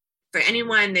for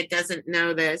anyone that doesn't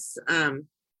know this,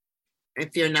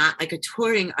 if you're not like a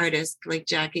touring artist like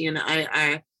Jackie and I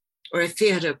are, or a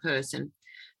theater person,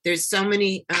 there's so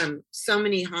many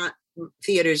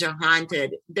theaters are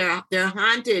haunted. They're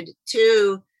haunted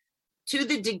to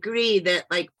the degree that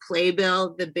like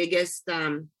Playbill, the biggest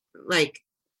like,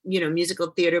 you know, musical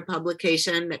theater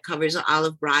publication that covers all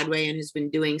of Broadway and has been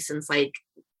doing since like,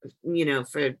 you know,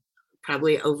 for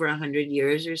probably over 100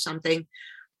 years or something,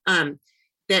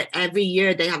 that every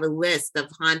year they have a list of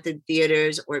haunted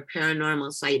theaters or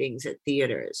paranormal sightings at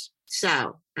theaters.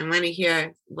 So I want to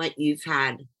hear what you've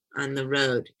had on the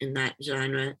road in that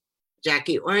genre,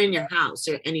 Jackie, or in your house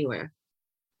or anywhere.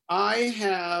 I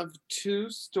have 2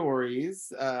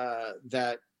 stories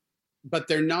but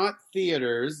they're not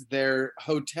theaters, they're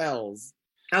hotels.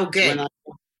 Oh, good.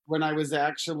 When I was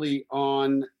actually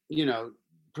on, you know,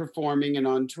 performing and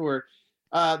on tour.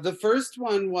 The first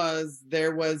one was,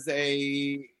 there was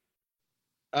a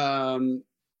hotel,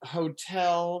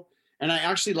 and I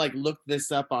actually like looked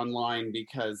this up online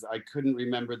because I couldn't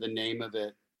remember the name of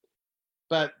it.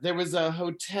 But there was a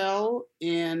hotel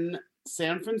in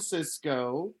San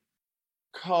Francisco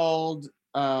called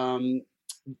the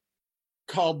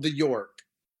York.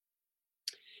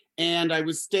 And I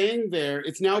was staying there.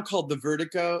 It's now called the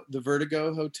Vertigo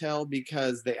Hotel,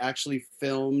 because they actually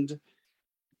filmed.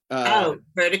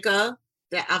 Vertigo?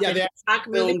 They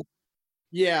filmed.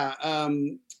 Yeah.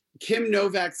 Kim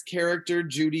Novak's character,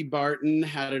 Judy Barton,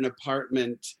 had an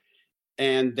apartment,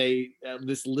 and they,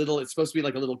 it's supposed to be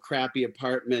like a little crappy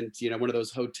apartment, you know, one of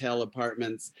those hotel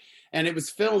apartments. And it was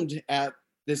filmed at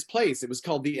this place. It was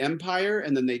called the Empire,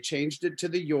 and then they changed it to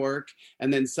the York,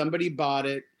 and then somebody bought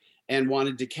it and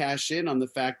wanted to cash in on the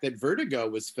fact that Vertigo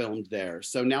was filmed there.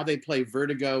 So now they play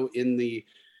Vertigo in the,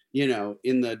 you know,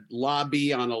 in the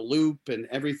lobby on a loop, and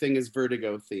everything is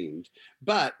Vertigo themed.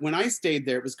 But when I stayed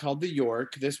there, it was called the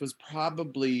York. This was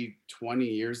probably 20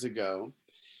 years ago.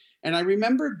 And I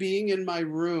remember being in my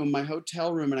room, my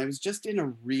hotel room, and I was just in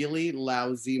a really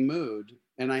lousy mood.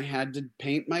 And I had to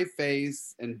paint my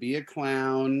face and be a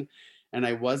clown, and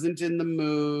I wasn't in the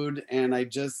mood. And I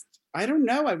don't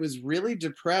know, I was really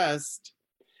depressed.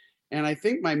 And I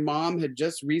think my mom had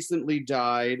just recently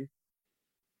died.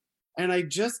 And I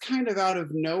just kind of out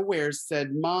of nowhere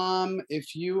said, Mom,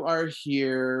 if you are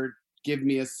here, give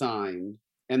me a sign.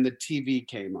 And the TV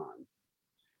came on.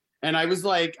 And I was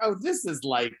like, oh, this is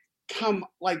like, I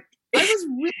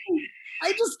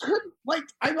I just couldn't, like,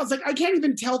 I was like, I can't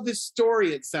even tell this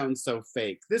story. It sounds so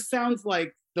fake. This sounds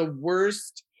like the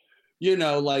worst,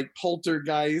 like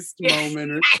poltergeist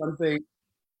moment or something.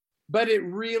 But it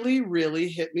really, really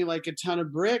hit me like a ton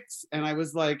of bricks. And I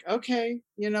was like, okay,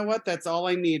 you know what? That's all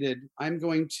I needed. I'm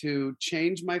going to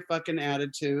change my fucking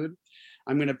attitude.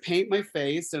 I'm going to paint my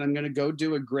face and I'm going to go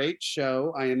do a great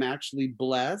show. I am actually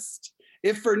blessed,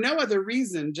 if for no other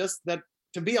reason, just that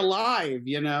to be alive,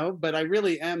 but I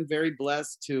really am very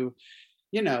blessed to,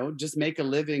 just make a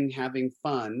living having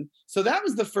fun. So that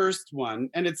was the first one.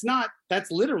 And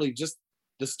that's literally just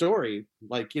the story.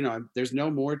 Like, there's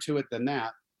no more to it than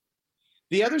that.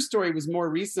 The other story was more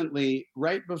recently,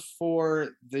 right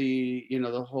before the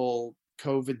whole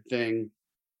COVID thing.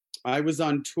 I was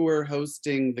on tour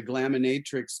hosting the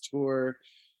Glaminatrix tour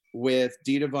with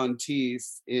Dita Von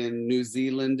Teese in New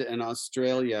Zealand and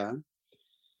Australia.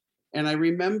 And I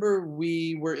remember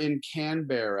we were in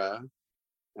Canberra.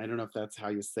 I don't know if that's how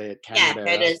you say it. Canberra.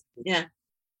 Yeah, it is. Yeah.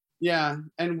 Yeah.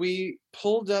 And we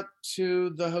pulled up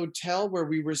to the hotel where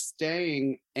we were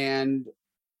staying, and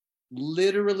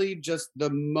literally just the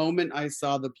moment I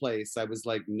saw the place, I was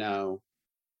like, no.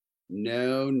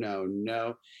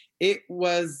 It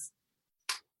was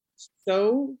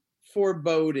so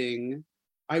foreboding.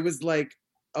 I was like,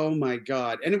 oh my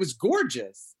God. And it was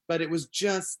gorgeous, but it was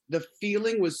just, the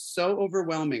feeling was so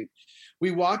overwhelming.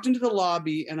 We walked into the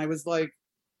lobby and I was like,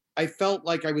 I felt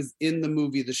like I was in the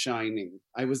movie The Shining.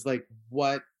 I was like,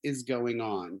 what is going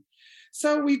on?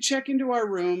 So we check into our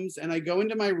rooms and I go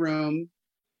into my room.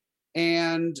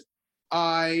 And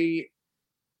I'm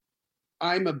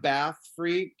a bath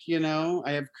freak,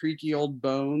 I have creaky old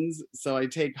bones. So I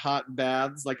take hot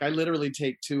baths. Like I literally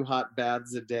take 2 hot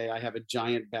baths a day. I have a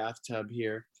giant bathtub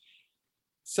here.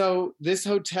 So this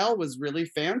hotel was really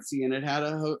fancy and it had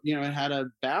a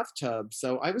bathtub.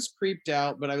 So I was creeped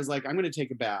out, but I was like, I'm going to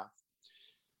take a bath.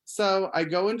 So I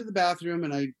go into the bathroom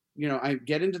and I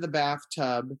get into the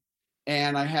bathtub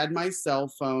and I had my cell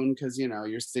phone because,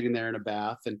 you're sitting there in a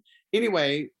bath. And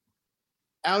anyway,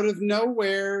 out of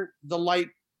nowhere, the light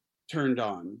turned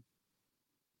on,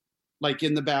 like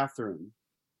in the bathroom.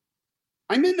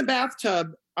 I'm in the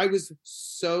bathtub. I was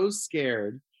so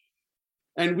scared.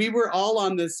 And we were all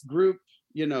on this group,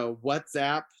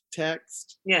 WhatsApp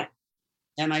text. Yeah.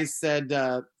 And I said,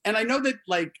 and I know that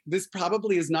like this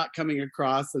probably is not coming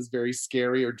across as very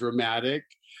scary or dramatic,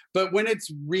 but when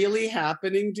it's really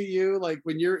happening to you, like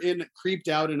when you're creeped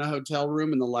out in a hotel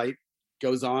room and the light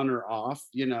goes on or off,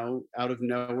 out of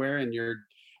nowhere, and you're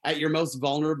at your most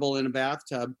vulnerable in a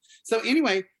bathtub. So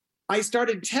anyway, I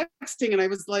started texting and I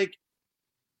was like,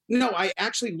 no, I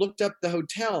actually looked up the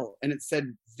hotel and it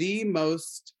said the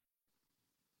most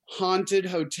haunted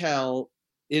hotel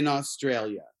in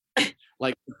Australia.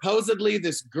 Like supposedly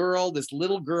this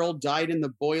little girl died in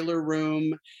the boiler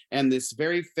room, and this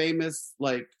very famous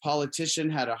like politician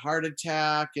had a heart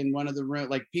attack in one of the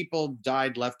rooms. Like people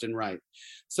died left and right.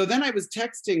 So then I was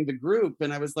texting the group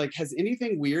and I was like, has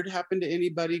anything weird happened to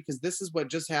anybody? Because this is what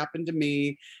just happened to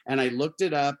me. And I looked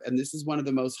it up and this is one of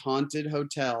the most haunted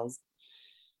hotels.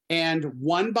 And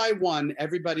one by one,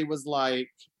 everybody was like,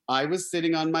 I was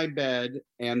sitting on my bed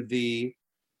and the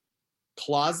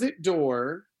closet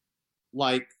door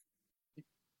like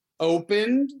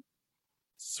opened,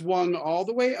 swung all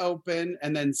the way open,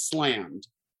 and then slammed.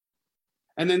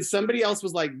 And then somebody else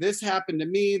was like, this happened to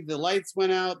me. The lights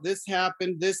went out. This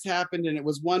happened. And it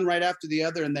was one right after the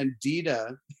other. And then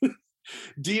Dita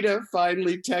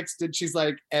finally texted. She's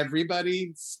like,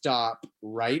 everybody stop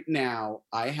right now.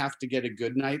 I have to get a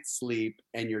good night's sleep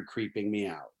and you're creeping me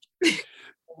out.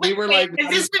 We were like, is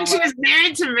this when she was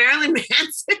married to Marilyn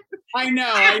Manson? I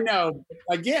know.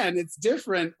 Again, it's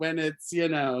different when it's, I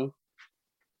don't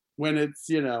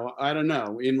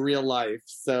know, in real life.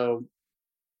 So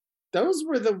those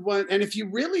were the one. And if you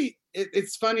really,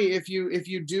 it's funny, if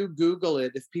you do Google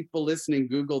it, if people listening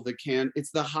Google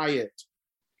it's the Hyatt.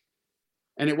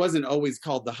 And it wasn't always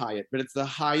called the Hyatt, but it's the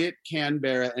Hyatt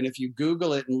Canberra. And if you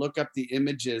Google it and look up the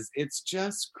images, it's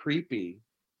just creepy.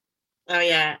 Oh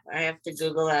yeah, I have to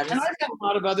Google that. And I've had a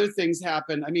lot of other things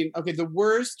happen. I mean, okay, the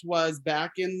worst was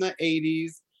back in the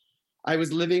 80s. I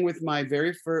was living with my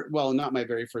not my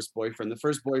very first boyfriend, the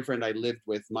first boyfriend I lived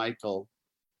with, Michael.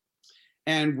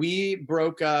 And we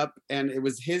broke up and it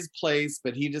was his place,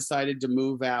 but he decided to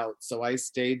move out. So I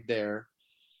stayed there.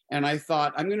 And I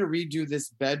thought, I'm going to redo this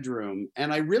bedroom.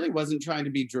 And I really wasn't trying to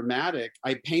be dramatic.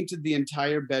 I painted the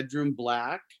entire bedroom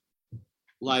black,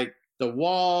 like the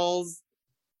walls,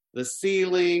 the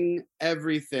ceiling,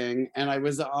 everything. And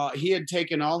he had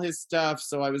taken all his stuff.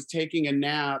 So I was taking a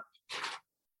nap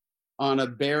on a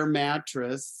bare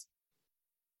mattress.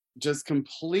 just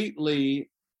completely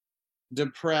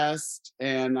depressed,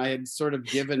 and I had sort of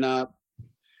given up.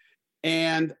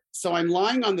 And so I'm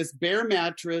lying on this bare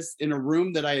mattress in a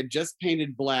room that I had just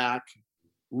painted black,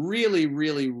 really,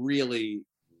 really, really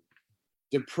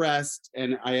depressed,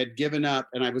 and I had given up,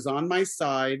 and I was on my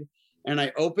side, and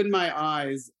I opened my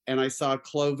eyes and I saw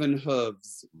cloven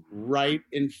hooves right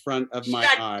in front of my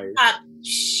eyes.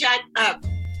 Shut up.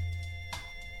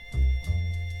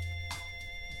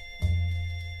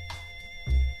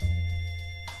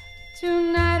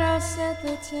 Tonight I'll set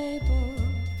the table.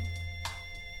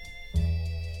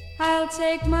 I'll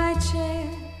take my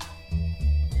chair.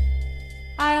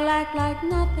 I'll act like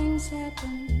nothing's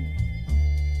happened,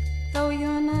 though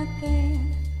you're not there.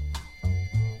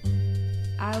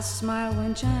 I'll smile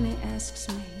when Johnny asks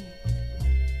me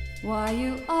why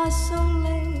you are so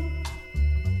late.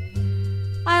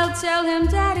 I'll tell him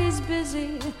Daddy's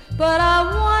busy, but I'll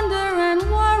wonder and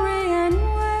worry and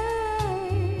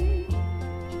wait.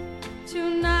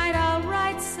 Tonight I'll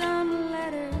write some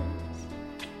letters,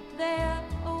 they're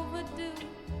overdue.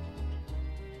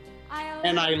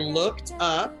 And I looked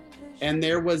up, and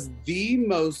there was the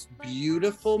most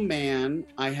beautiful man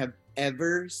I have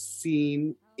ever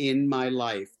seen in my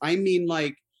life. I mean,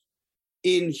 like,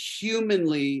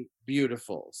 inhumanly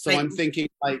beautiful. So Like- I'm thinking,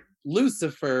 like,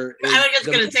 Lucifer is I was just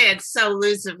going to say, it's so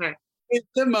Lucifer. It's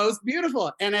the most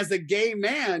beautiful. And as a gay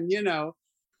man, you know,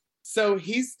 so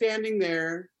he's standing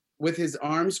there with his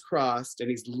arms crossed, and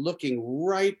he's looking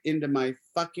right into my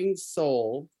fucking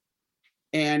soul.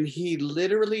 And he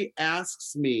literally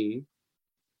asks me,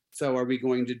 so are we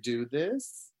going to do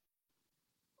this?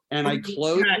 And I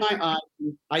closed my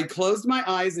eyes. I closed my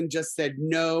eyes and just said,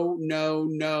 no, no,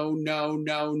 no, no,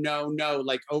 no, no, no,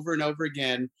 like over and over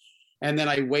again. And then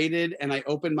I waited and I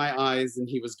opened my eyes and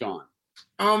he was gone.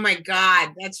 Oh my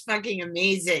God, that's fucking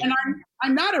amazing. And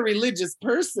I'm not a religious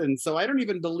person, so I don't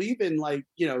even believe in, like,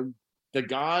 you know, the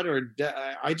God or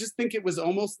I just think it was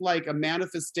almost like a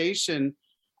manifestation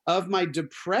of my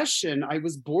depression. I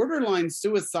was borderline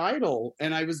suicidal,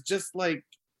 and I was just like,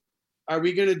 are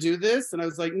we going to do this? And I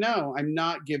was like, no, I'm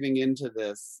not giving into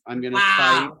this. I'm going to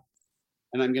fight,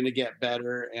 and I'm going to get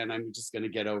better, and I'm just going to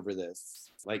get over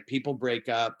this. Like, people break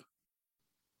up,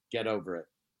 get over it.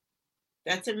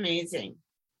 That's amazing.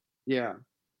 Yeah.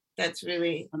 That's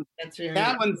really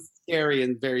That one's scary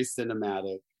and very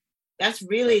cinematic. That's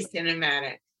really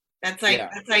cinematic. That's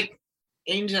like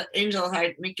Angel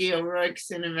Heart, Mickey O'Rourke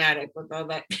cinematic with all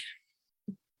that.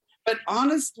 But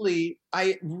honestly,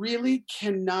 I really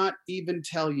cannot even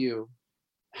tell you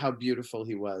how beautiful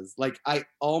he was. Like, it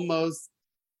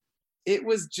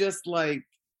was just like,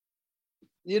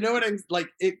 you know what I'm like,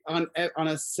 it on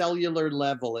a cellular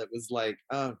level, it was like,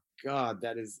 oh God,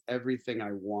 that is everything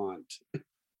I want.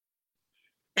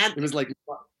 It was like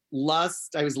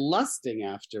lust. I was lusting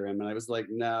after him, and I was like,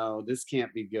 no, this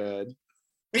can't be good.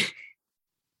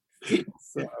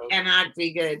 So. Cannot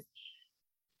be good.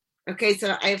 Okay,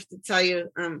 so I have to tell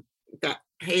you that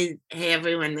hey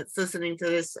everyone that's listening to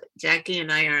this, Jackie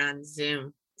and I are on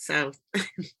Zoom, so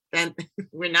then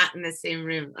we're not in the same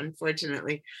room,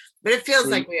 unfortunately, but it feels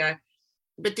like we are.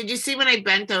 But did you see when I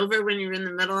bent over when you were in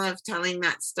the middle of telling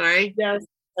that story? Yes.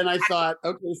 And I thought,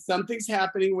 okay, something's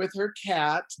happening with her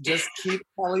cat. Just keep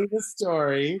telling the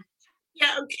story.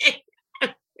 Yeah, okay.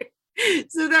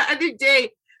 So the other day,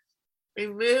 I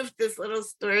moved this little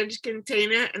storage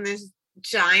container, and this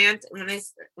giant, when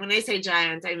I say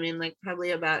giant, I mean like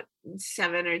probably about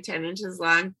 7 or 10 inches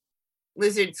long,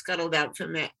 lizard scuttled out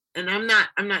from it. And I'm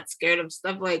not scared of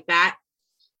stuff like that.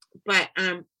 But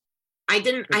I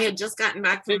had just gotten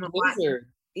back from Hawaii. Lizard.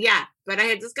 Yeah, but I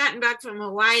had just gotten back from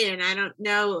Hawaii, and I don't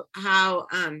know how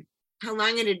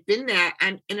long it had been there,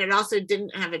 and it also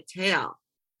didn't have a tail,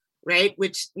 right?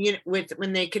 Which, you know,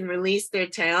 when they can release their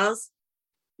tails,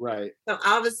 right? So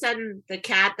all of a sudden, the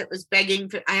cat that was begging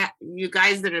for you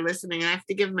guys that are listening, I have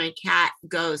to give my cat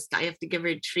Ghost. I have to give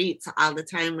her treats all the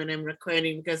time when I'm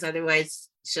recording, because otherwise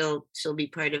she'll be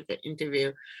part of the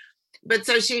interview. But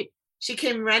so she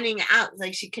came running out,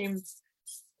 like she came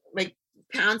like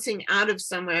pouncing out of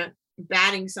somewhere,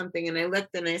 batting something, and I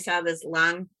looked and I saw this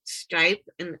long stripe,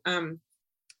 and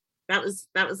that was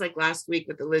like last week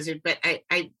with the lizard, but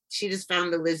she just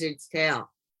found the lizard's tail.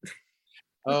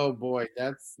 Oh boy,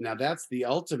 that's the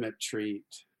ultimate treat.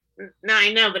 No,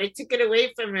 I know, but I took it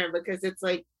away from her because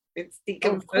it's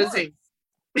decomposing.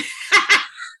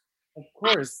 Of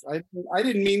course. I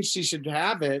didn't mean she should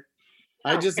have it.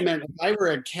 I just meant if I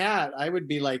were a cat, I would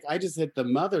be like, I just hit the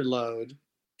mother load.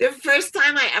 The first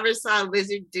time I ever saw a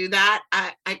lizard do that,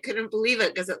 I couldn't believe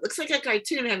it, because it looks like a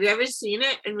cartoon. Have you ever seen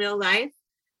it in real life?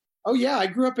 Oh yeah, I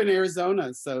grew up in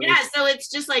Arizona, so yeah. So it's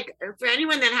just like, for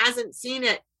anyone that hasn't seen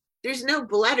it, there's no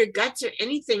blood or guts or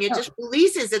anything. It just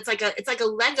releases. It's like a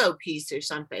Lego piece or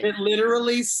something. It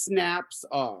literally snaps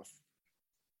off.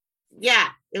 Yeah,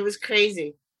 it was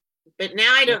crazy. But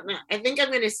now I don't know. I think I'm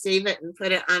going to save it and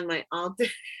put it on my altar.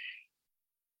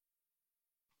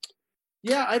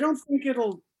 Yeah, I don't think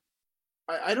it'll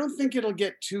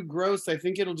get too gross. I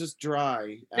think it'll just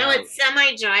dry. No, out. it's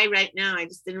semi-dry right now. I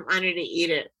just didn't want her to eat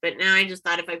it. But now I just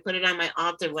thought if I put it on my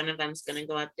altar, one of them's going to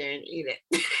go up there and eat it.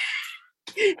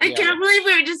 I can't believe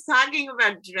we were just talking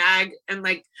about drag and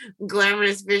like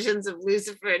glamorous visions of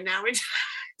Lucifer, and now we're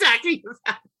talking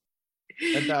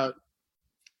about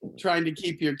trying to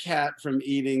keep your cat from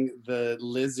eating the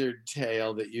lizard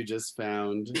tail that you just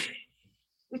found.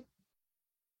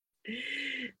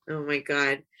 Oh my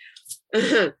God.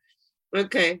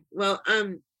 Okay. Well,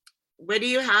 what do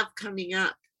you have coming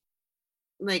up?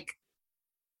 Like,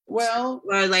 well,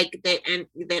 or like that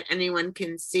anyone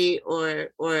can see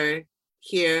or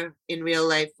hear in real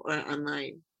life or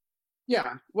online?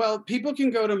 Yeah, well, people can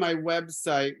go to my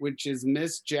website, which is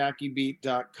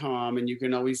missjackiebeat.com, and you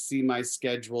can always see my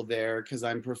schedule there because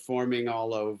I'm performing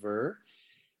all over.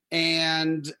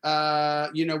 And,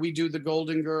 we do the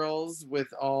Golden Girls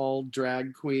with all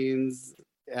drag queens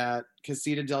at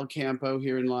Casita del Campo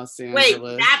here in Los Angeles.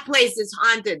 Wait, that place is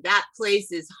haunted. That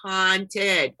place is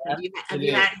haunted. Have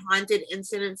you had haunted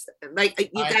incidents? Like,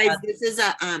 you guys, this is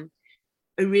a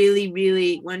really,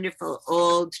 really wonderful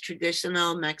old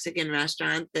traditional Mexican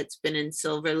restaurant that's been in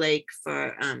Silver Lake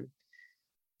for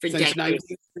since decades.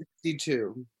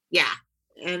 1962. Yeah,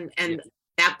 and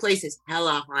that place is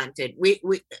hella haunted. We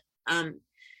I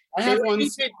have one.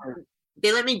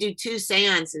 They let me do 2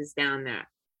 seances down there.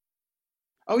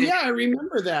 Oh yeah, I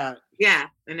remember that. Yeah,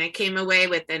 and I came away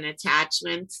with an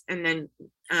attachment, and then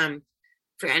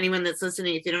for anyone that's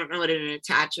listening, if you don't know what an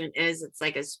attachment is, it's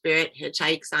like a spirit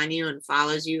hitchhikes on you and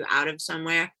follows you out of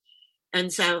somewhere.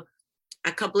 And so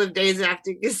a couple of days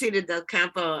after Casita del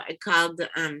Campo, I called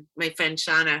my friend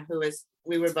Shauna,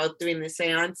 we were both doing the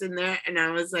seance in there. And I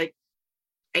was like,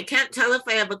 I can't tell if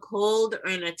I have a cold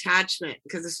or an attachment,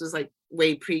 because this was like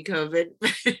way pre-COVID.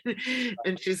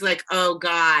 And she's like, oh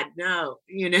God, no,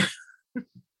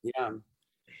 Yeah.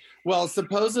 Well,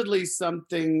 supposedly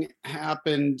something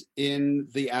happened in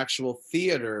the actual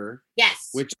theater. Yes.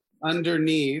 Which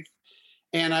underneath.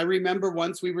 And I remember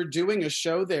once we were doing a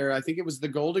show there, I think it was the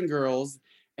Golden Girls,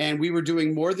 and we were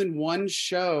doing more than one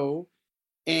show.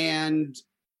 And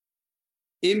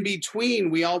in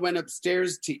between, we all went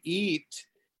upstairs to eat.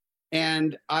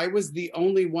 And I was the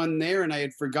only one there, and I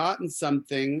had forgotten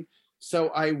something. So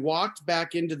I walked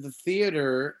back into the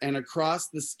theater and across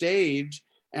the stage,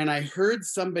 and I heard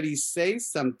somebody say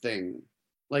something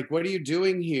like, what are you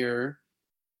doing here?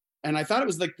 And I thought it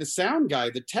was like the sound guy,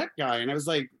 the tech guy. And I was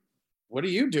like, what are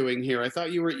you doing here? I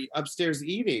thought you were upstairs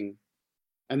eating.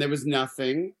 And there was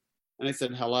nothing. And I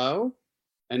said, hello?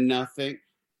 And nothing.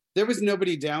 There was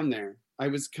nobody down there. I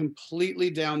was completely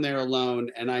down there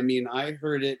alone. And I mean, I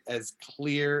heard it as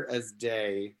clear as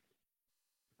day.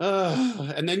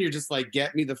 And then you're just like,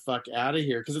 get me the fuck out of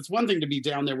here. Because it's one thing to be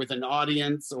down there with an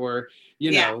audience or, you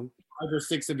know, 5 or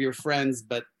 6 of your friends,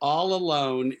 but all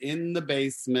alone in the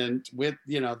basement with,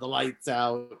 the lights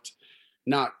out.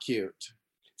 Not cute.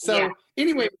 So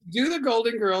anyway, we do the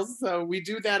Golden Girls. So we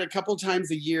do that a couple times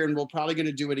a year, and we're probably going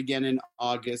to do it again in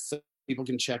August. So people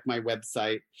can check my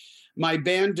website. My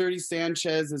band Dirty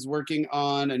Sanchez is working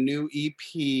on a new EP.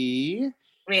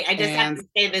 Wait, I just have to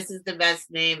say this is the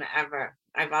best name ever.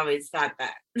 I've always thought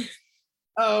that.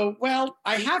 Oh, well,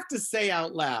 I have to say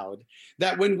out loud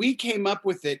that when we came up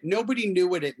with it, nobody knew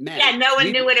what it meant. Yeah, no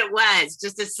one knew what it was,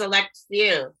 just a select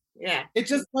few. Yeah. It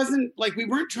just wasn't like, we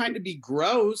weren't trying to be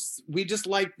gross. We just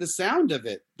liked the sound of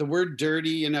it. The word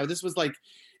dirty, this was like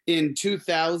in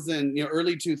 2000,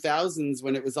 early 2000s,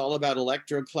 when it was all about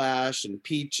Electroclash and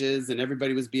Peaches and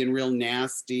everybody was being real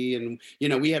nasty. And,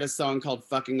 we had a song called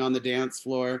Fucking on the Dance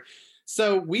Floor.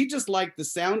 So we just like the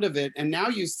sound of it. And now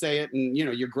you say it and,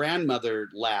 your grandmother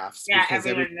laughs. Yeah,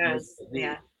 everyone knows.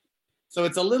 Yeah. So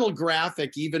it's a little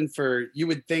graphic, even for, you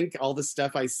would think all the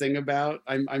stuff I sing about.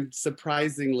 I'm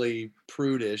surprisingly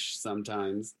prudish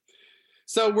sometimes.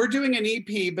 So we're doing an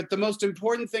EP, but the most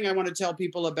important thing I want to tell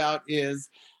people about is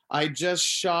I just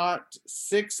shot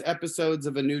 6 episodes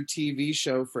of a new TV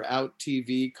show for Out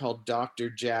TV called Dr.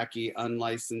 Jackie,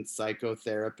 Unlicensed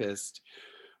Psychotherapist,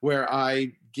 where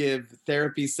I give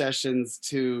therapy sessions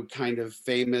to kind of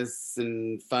famous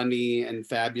and funny and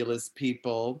fabulous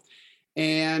people.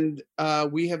 And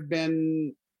we have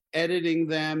been editing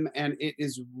them, and it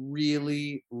is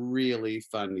really, really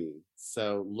funny.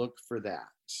 So look for that.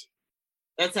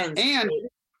 That sounds and great.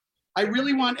 I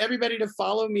really want everybody to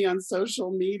follow me on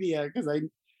social media because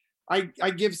I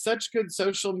give such good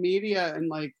social media, and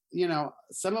like, you know,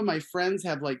 some of my friends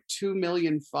have like 2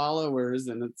 million followers,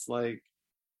 and it's like,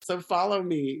 so follow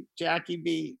me, Jackie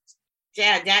B.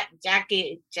 Yeah,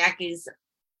 Jackie's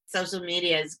social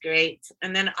media is great.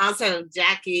 And then also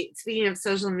Jackie, speaking of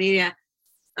social media,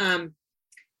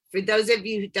 for those of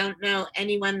you who don't know,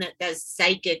 anyone that does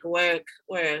psychic work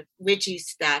or witchy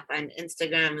stuff on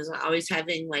Instagram is always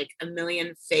having like 1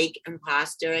 million fake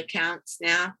imposter accounts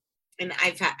now. And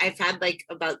I've had like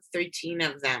about 13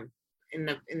 of them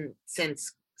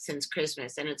since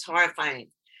Christmas, and it's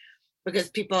horrifying because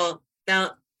people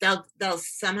they'll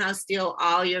somehow steal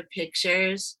all your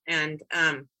pictures and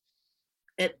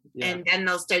and then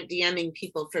they'll start DMing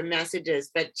people for messages.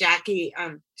 But Jackie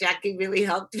really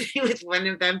helped me with one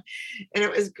of them, and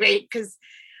it was great because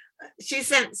she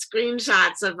sent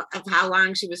screenshots of how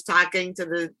long she was talking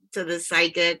to the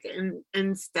psychic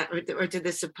and stuff, or to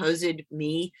the supposed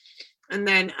me. And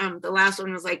then the last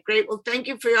one was like, great, well, thank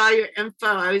you for all your info.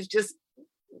 I was just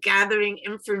gathering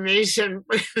information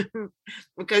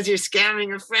because you're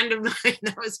scamming a friend of mine.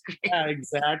 That was great. Yeah,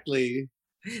 exactly.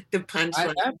 The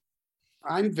punchline.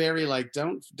 I'm very like,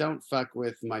 don't fuck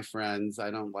with my friends. I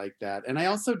don't like that. And I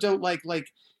also don't like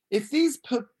if these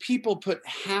people put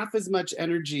half as much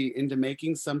energy into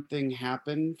making something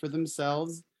happen for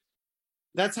themselves,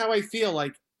 that's how I feel.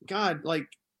 Like, God, like,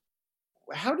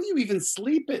 how do you even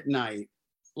sleep at night?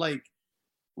 Like,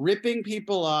 ripping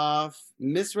people off,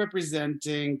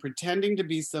 misrepresenting, pretending to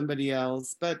be somebody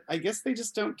else, but I guess they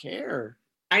just don't care.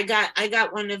 I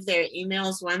got one of their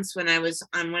emails once when I was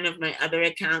on one of my other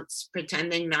accounts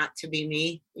pretending not to be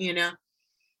me, you know?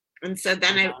 And so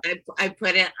then I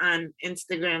put it on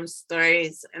Instagram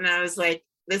stories, and I was like,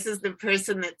 this is the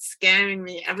person that's scaring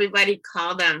me. Everybody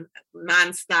call them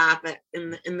nonstop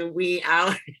in the wee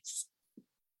hours.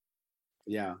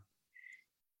 Yeah.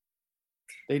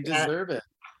 They deserve it.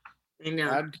 I know.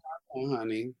 Bad karma,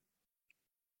 honey.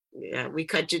 Yeah, we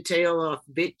cut your tail off,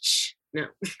 bitch. No.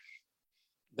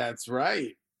 That's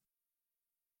right.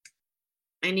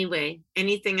 Anyway,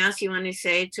 anything else you want to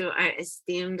say to our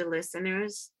esteemed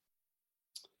listeners?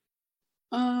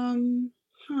 Let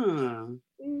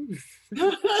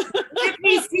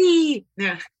me see.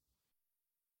 No.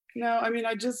 No, I mean,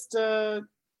 I just, I'm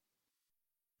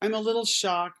a little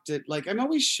shocked at, like, I'm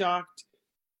always shocked.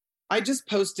 I just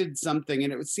posted something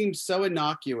and it seemed so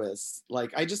innocuous.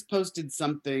 Like, I just posted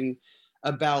something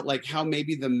about like how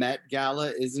maybe the Met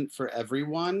Gala isn't for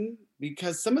everyone,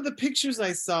 because some of the pictures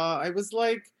I saw, I was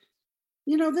like,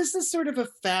 you know, this is sort of a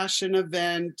fashion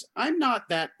event. I'm not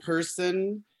that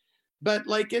person, but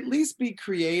like, at least be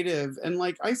creative. And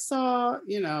like, I saw,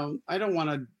 you know, I don't want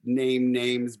to name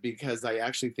names because I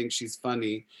actually think she's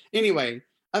funny. Anyway,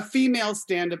 a female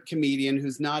stand-up comedian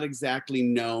who's not exactly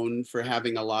known for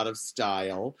having a lot of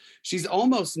style. She's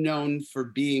almost known for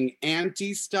being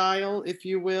anti-style, if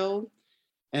you will,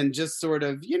 and just sort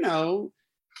of, you know,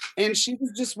 and she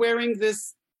was just wearing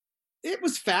this, it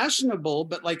was fashionable,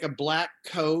 but like a black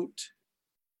coat.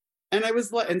 And I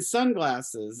was like, and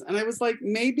sunglasses. And I was like,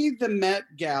 maybe the Met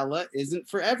Gala isn't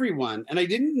for everyone. And I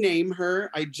didn't name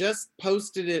her. I just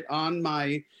posted it on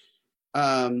my,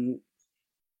 I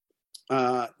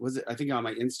think on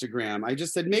my Instagram. I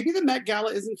just said, maybe the Met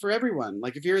Gala isn't for everyone.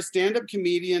 Like, if you're a stand-up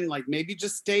comedian, like, maybe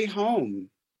just stay home.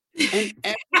 And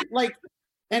like,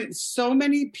 and so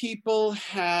many people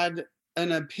had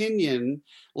an opinion,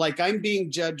 like, I'm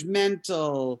being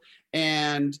judgmental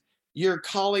and you're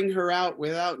calling her out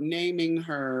without naming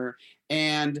her.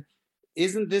 And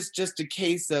isn't this just a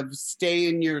case of stay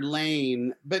in your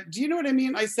lane? But do you know what I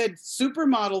mean? I said,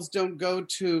 supermodels don't go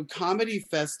to comedy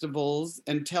festivals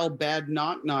and tell bad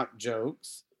knock-knock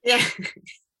jokes. Yeah.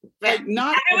 Like,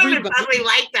 not everybody would probably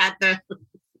like that, though.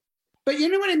 But you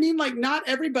know what I mean? Like, not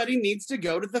everybody needs to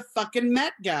go to the fucking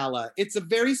Met Gala. It's a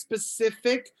very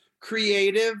specific,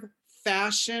 creative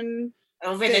fashion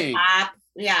over thing. the top.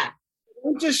 Yeah.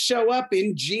 Don't just show up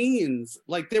in jeans.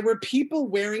 Like, there were people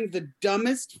wearing the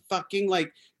dumbest fucking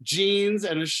like jeans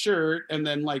and a shirt and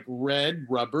then like red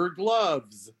rubber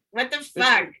gloves. What the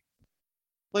fuck?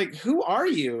 Like, who are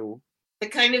you? The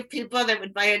kind of people that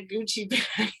would buy a Gucci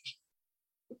bag.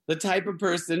 The type of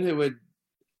person who would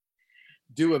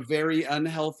do a very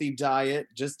unhealthy diet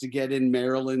just to get in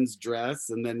Marilyn's dress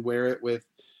and then wear it with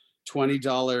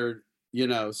 $20, you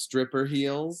know, stripper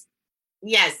heels.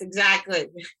 Yes, exactly.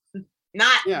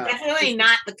 Definitely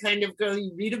not the kind of girl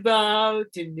you read about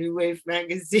in New Wave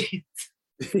magazines.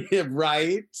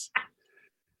 Right?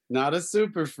 Not a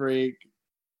super freak.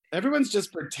 Everyone's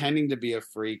just pretending to be a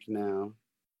freak now.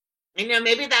 I know,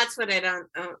 maybe that's what I don't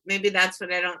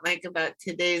like about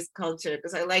today's culture,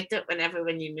 because I liked it when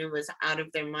everyone you knew was out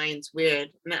of their minds weird.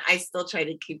 And I still try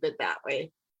to keep it that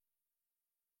way.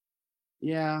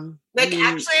 Yeah. Like,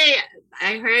 actually,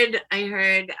 I heard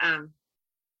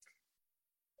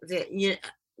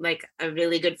like a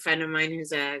really good friend of mine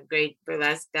who's a great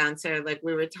burlesque dancer, like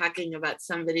we were talking about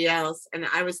somebody else, and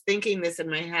I was thinking this in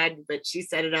my head, but she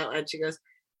said it out loud. She goes,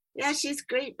 yeah, she's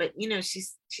great, but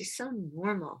she's so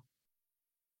normal.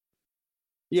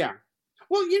 Yeah.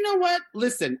 Well, you know what?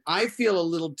 Listen, I feel a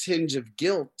little tinge of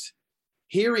guilt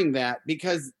hearing that,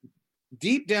 because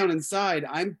deep down inside,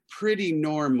 I'm pretty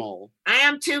normal. I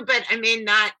am too, but I mean,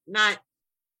 not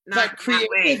but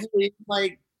creatively,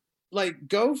 like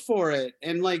go for it,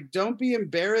 and like don't be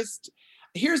embarrassed.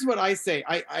 Here's what I say.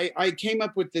 I came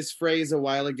up with this phrase a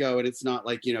while ago, and it's not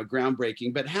like,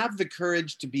 groundbreaking, but have the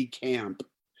courage to be camp.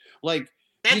 Like,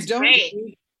 that's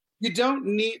you don't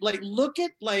need, like, look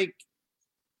at, like,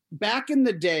 back in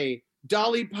the day,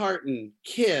 Dolly Parton,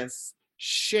 Kiss,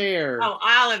 Cher. Oh,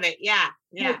 all of it. Yeah.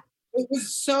 Yeah. It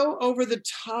was so over the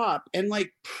top, and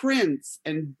like Prince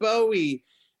and Bowie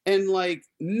and like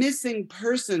Missing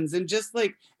Persons, and just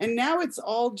like, and now it's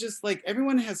all just like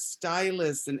everyone has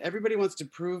stylists and everybody wants to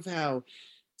prove how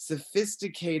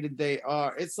sophisticated they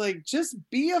are. It's like, just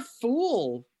be a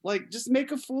fool. Like, just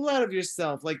make a fool out of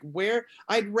yourself. Like,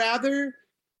 I'd rather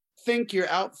think your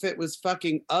outfit was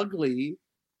fucking ugly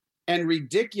and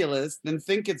ridiculous than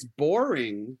think it's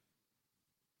boring.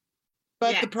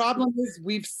 But the problem is,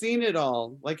 we've seen it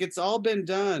all. Like, it's all been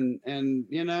done. And,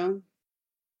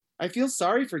 I feel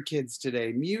sorry for kids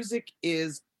today. Music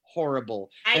is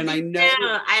horrible. I know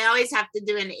I always have to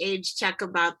do an age check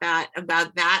about that,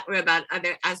 or about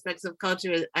other aspects of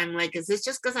culture. I'm like, is this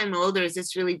just because I'm older? Is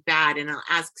this really bad? And I'll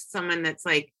ask someone that's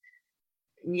like,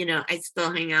 I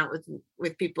still hang out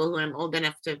with people who I'm old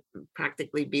enough to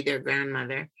practically be their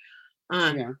grandmother.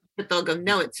 But they'll go,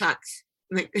 no, it sucks.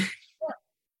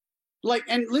 Like,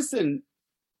 and listen,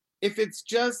 if it's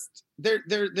just,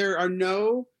 there are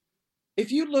no,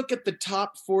 if you look at the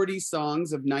top 40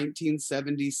 songs of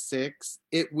 1976,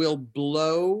 it will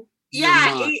blow your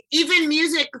mind. Even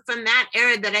music from that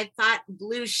era that I thought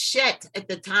blew shit at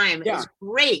the time is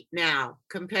great now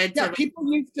compared to.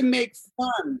 People used to make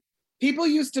fun. People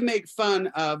used to make fun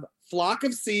of Flock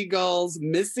of Seagulls,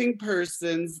 Missing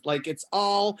Persons, like it's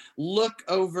all look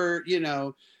over,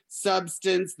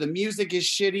 substance. The music is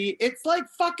shitty. It's like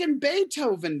fucking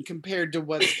Beethoven compared to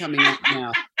what's coming out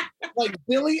now. Like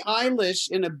Billie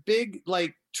Eilish in a big,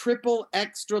 like, triple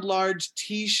extra large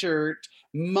t-shirt,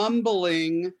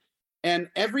 mumbling, and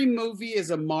every movie is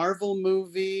a Marvel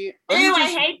movie.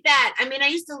 I hate that. I mean, I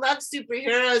used to love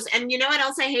superheroes, and you know what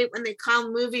else I hate? When they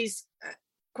call movies,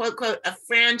 quote, quote, a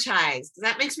franchise.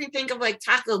 That makes me think of like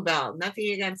Taco Bell.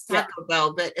 Nothing against Taco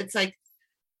Bell, but it's like,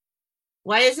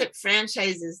 why is it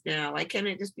franchises now? Why can't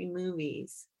it just be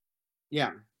movies?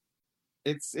 Yeah.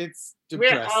 It's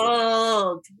depressing.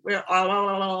 We're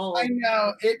old. I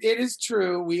know. It is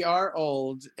true. We are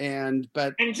old, and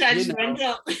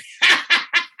judgmental. It's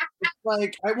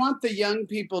like, I want the young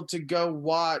people to go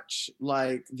watch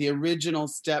like the original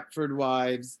Stepford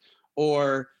Wives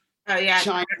or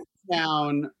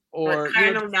Chinatown or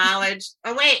Carnal Knowledge.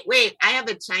 Oh, wait. I have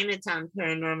a Chinatown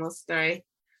paranormal story.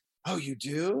 Oh, you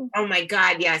do? Oh my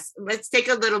God, yes. Let's take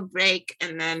a little break,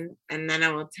 and then I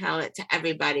will tell it to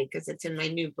everybody, because it's in my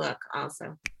new book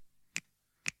also.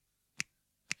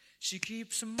 She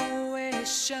keeps a Moet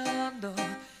Chandon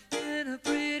in a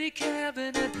pretty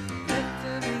cabinet.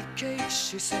 Bethany cake,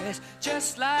 she says,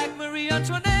 just like Marie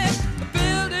Antoinette.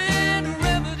 Building a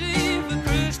remedy for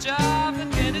Khrushchev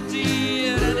and Kennedy.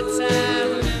 At any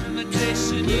time, an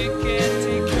invitation you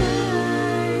can't decline.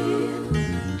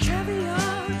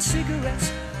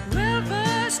 Cigarettes, well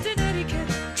versed in etiquette,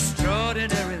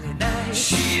 extraordinarily nice.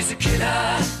 She's a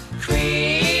killer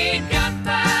queen,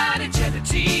 gunpowder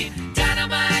gelatine,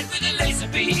 dynamite with a laser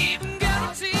beam,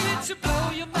 guaranteed to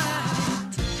blow your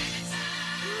mind.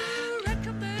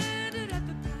 Recommended at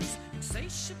the price,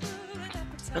 insatiable and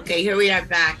appetite. Okay, here we are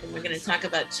back, and we're going to talk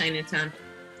about Chinatown.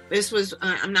 This was,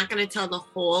 I'm not going to tell the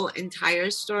whole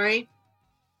entire story.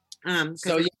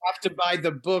 So you have to buy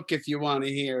the book if you want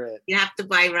to hear it. You have to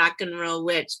buy Rock and Roll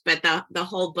Witch, but the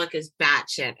whole book is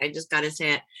batshit. I just got to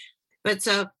say it. But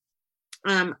so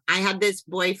I had this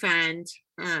boyfriend.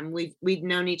 We'd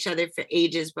known each other for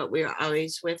ages, but we were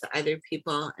always with other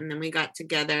people. And then we got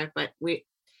together, but we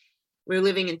were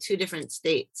living in two different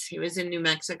states. He was in New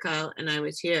Mexico and I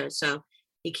was here. So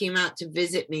he came out to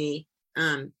visit me,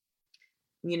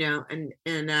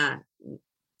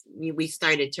 we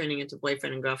started turning into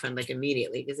boyfriend and girlfriend like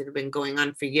immediately, because it had been going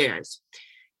on for years.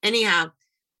 anyhow,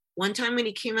 one time when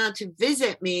he came out to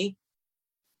visit me,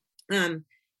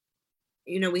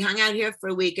 you know, we hung out here for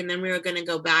a week, and then we were going to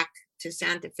go back to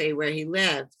Santa Fe where he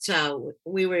lived. So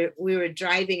we were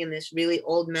driving in this really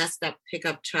old, messed up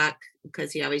pickup truck,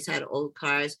 because he always had old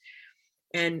cars,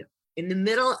 and in the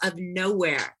middle of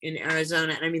nowhere in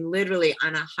Arizona, and I mean literally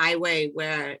on a highway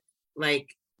where like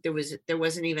there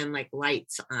wasn't even like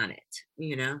lights on it,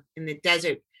 you know, in the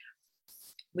desert.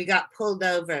 We got pulled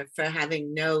over for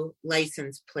having no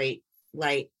license plate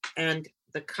light, and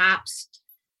the cops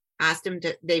asked him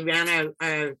to, they ran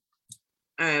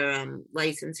our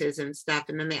licenses and stuff,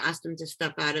 and then they asked him to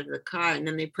step out of the car, and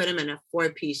then they put him in a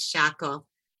 4-piece shackle,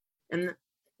 and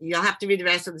you'll have to read the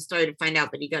rest of the story to find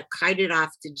out, but he got carted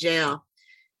off to jail.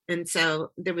 And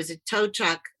so there was a tow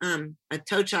truck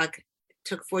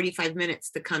took 45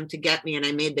 minutes to come to get me, and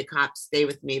I made the cops stay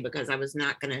with me because I was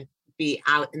not going to be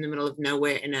out in the middle of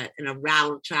nowhere in a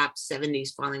rattle-trap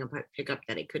 70s falling apart pickup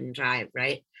that I couldn't drive,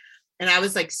 right? And I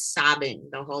was like sobbing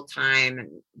the whole time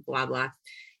and blah blah.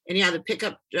 Anyhow, the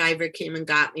pickup driver came and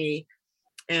got me,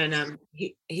 and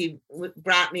he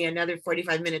brought me another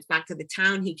 45 minutes back to the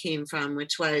town he came from,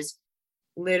 which was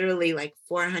literally like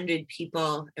 400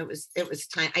 people. It was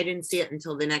time. I didn't see it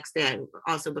until the next day,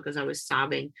 also because I was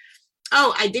sobbing.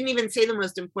 Oh, I didn't even say the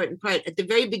most important part. At the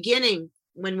very beginning,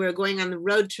 when we were going on the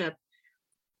road trip,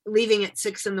 leaving at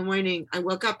 6 a.m, I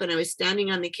woke up and I was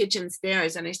standing on the kitchen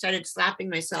stairs, and I started slapping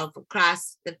myself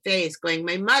across the face, going,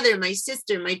 my mother, my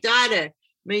sister, my daughter,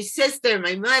 my sister,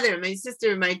 my mother, my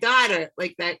sister, my daughter,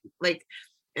 like that. Like,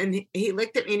 and he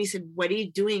looked at me and he said, what are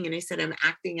you doing? And I said, I'm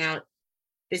acting out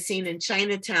the scene in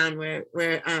Chinatown where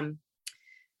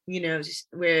you know,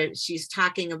 where she's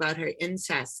talking about her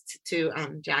incest to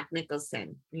Jack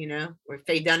Nicholson, you know, where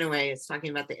Faye Dunaway is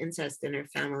talking about the incest in her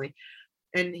family.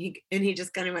 And he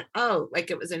just kind of went, oh,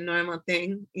 like it was a normal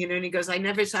thing, you know, and he goes, I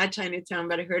never saw Chinatown,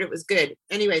 but I heard it was good.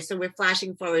 Anyway, so we're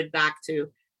flashing forward back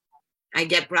to, I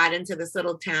get brought into this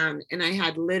little town, and I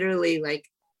had literally like,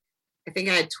 I think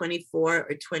I had $24 or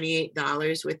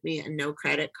 $28 with me and no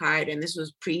credit card. And this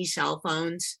was pre-cell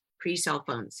phones.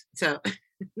 So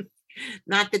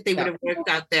not that they would have worked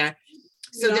out there.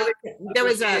 So there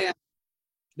was the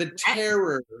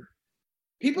terror.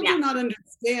 People do not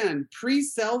understand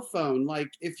pre-cell phone. Like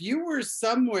if you were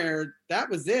somewhere, that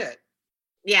was it.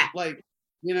 Yeah. Like,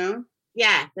 you know?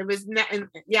 Yeah, there was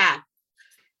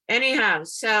anyhow,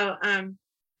 so I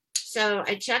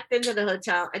checked into the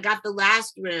hotel. I got the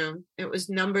last room. It was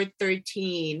number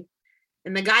 13.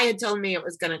 And the guy had told me it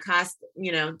was going to cost,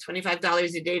 you know,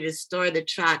 $25 a day to store the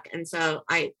truck. And so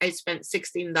I spent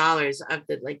 $16 of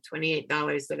the like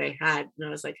 $28 that I had. And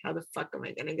I was like, how the fuck am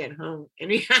I going to get home?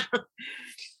 Anyhow,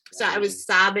 so I was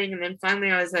sobbing. And then finally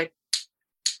I was like,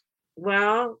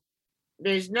 well,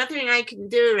 there's nothing I can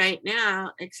do right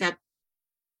now except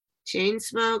chain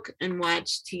smoke and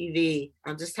watch TV.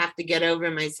 I'll just have to get over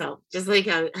myself. Just like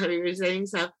how you were saying.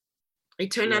 So I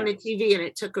turned on the TV, and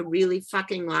it took a really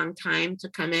fucking long time to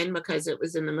come in because it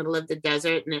was in the middle of the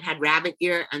desert and it had rabbit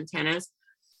ear antennas.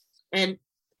 And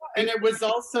it was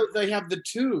also, they have the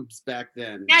tubes back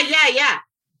then. Yeah.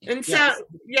 And so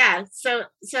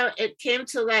it came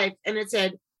to life, and it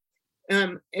said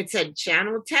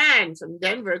channel 10 from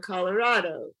Denver,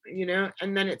 Colorado, you know,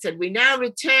 and then it said, we now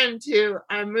return to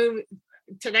our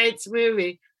tonight's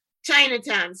movie,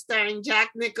 Chinatown, starring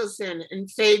Jack Nicholson and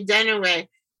Faye Dunaway.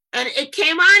 And it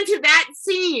came on to that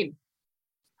scene.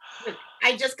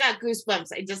 I just got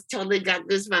goosebumps. I just totally got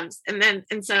goosebumps.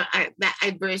 And so I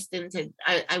burst into,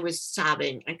 I was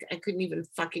sobbing. I couldn't even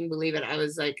fucking believe it. I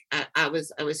was like, I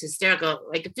was hysterical.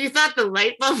 Like if you thought the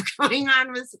light bulb going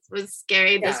on was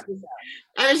scary, I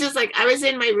was just like, I was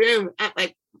in my room at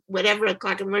like whatever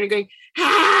o'clock in the morning going,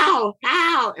 how,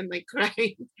 and like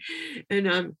crying.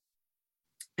 And,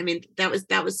 I mean,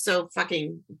 that was so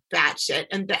fucking batshit.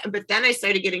 But then I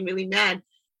started getting really mad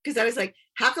because I was like,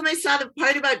 how come I saw the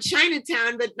part about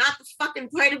Chinatown, but not the fucking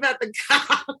part about the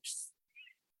cops?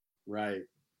 Right.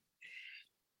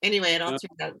 Anyway, it all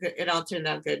turned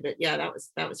out good. But yeah, that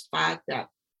was fucked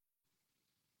up.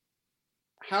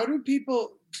 How do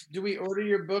we order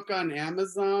your book on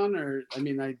Amazon? Or, I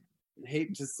mean, I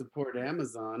hate to support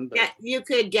Amazon, but yeah, you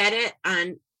could get it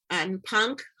on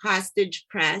Punk Hostage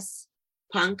Press.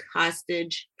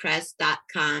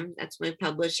 punkhostagepress.com. That's my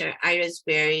publisher, Iris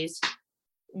Berry's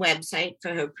website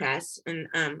for her press. And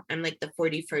I'm like the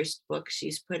 41st book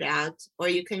she's put out. Or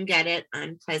you can get it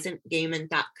on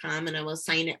pleasantgaiman.com, and I will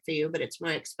sign it for you, but it's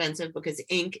more expensive because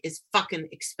ink is fucking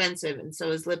expensive, and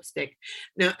so is lipstick.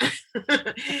 No.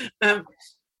 And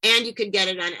you could get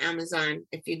it on Amazon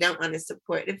if you don't want to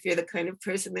support, if you're the kind of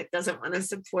person that doesn't want to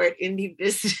support indie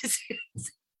businesses.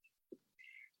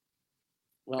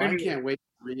 Well, I can't wait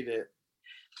to read it.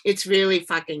 It's really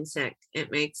fucking sick. It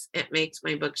makes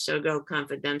my book Showgirl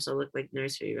Confidential look like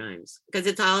nursery rhymes, because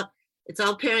it's all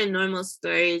paranormal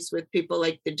stories with people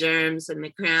like the Germs and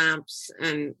the Cramps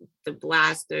and the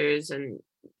Blasters, and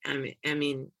I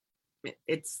mean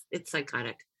it's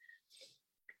psychotic.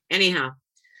 Anyhow,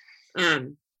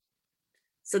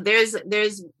 so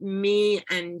there's me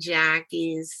and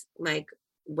Jackie's like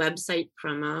website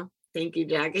promo. Thank you,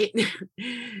 Jackie.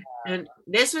 And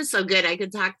this was so good. I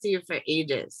could talk to you for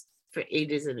ages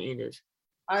and ages.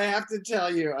 I have to tell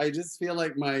you, I just feel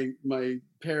like my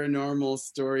paranormal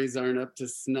stories aren't up to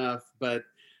snuff, but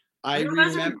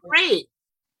Those are great.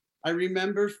 I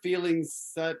remember feeling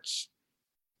such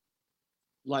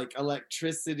like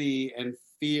electricity and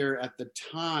fear at the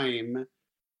time,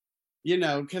 you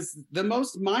know, because the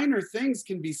most minor things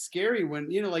can be scary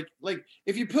when, you know, like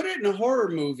if you put it in a horror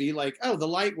movie, like, oh, the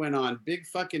light went on, big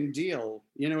fucking deal.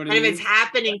 You know what I mean? And if it's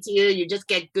happening to you, you just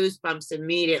get goosebumps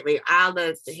immediately. All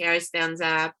the hair stands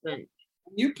up. And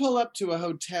you pull up to a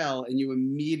hotel and you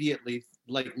immediately,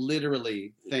 like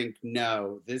literally think,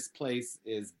 no, this place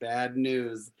is bad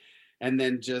news. And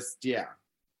then just, yeah.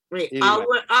 Wait, anyway.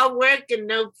 all work and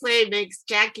no play makes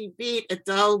Jackie Beat a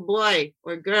dull boy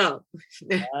or girl.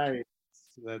 Right.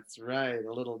 That's right.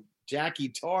 A little Jackie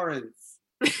Torrance.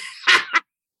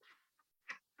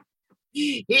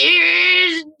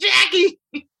 Here's Jackie.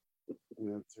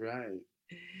 That's right.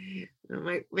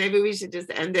 Maybe we should just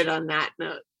end it on that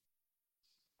note.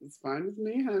 It's fine with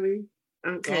me, honey.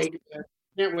 Okay. I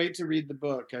can't wait to read the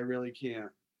book. I really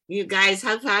can't. You guys,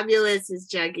 how fabulous is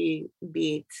Jackie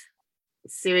Beat?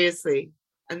 Seriously,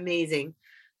 amazing,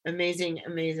 amazing,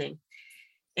 amazing.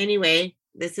 Anyway,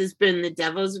 this has been The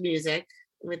Devil's Music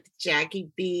with Jackie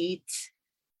Beat,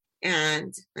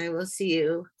 and I will see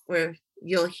you, or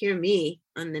you'll hear me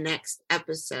on the next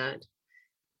episode.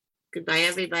 Goodbye,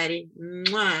 everybody.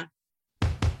 Mwah.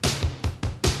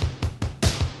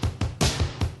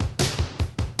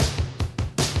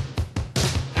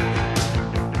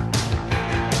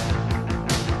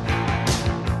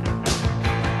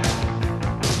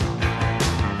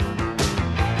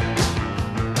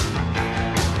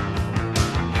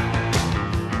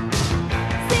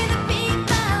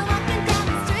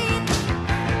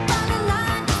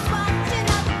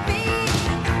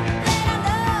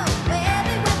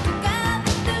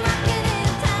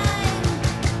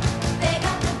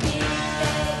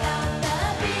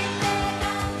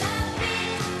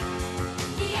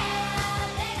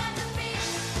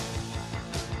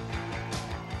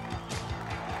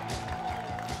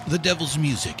 The Devil's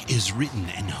Music is written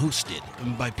and hosted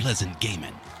by Pleasant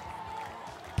Gaiman.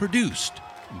 Produced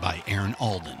by Aaron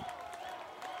Alden.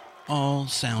 All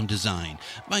sound design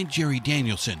by Jerry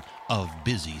Danielson of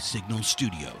Busy Signal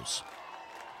Studios.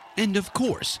 And of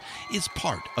course, is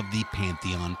part of the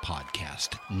Pantheon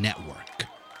Podcast Network.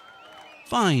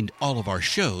 Find all of our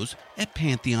shows at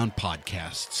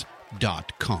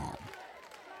pantheonpodcasts.com.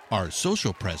 Our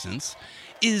social presence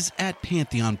is at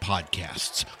Pantheon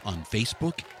Podcasts on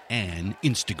Facebook and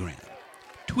Instagram.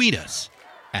 Tweet us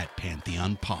at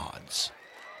Pantheon Pods.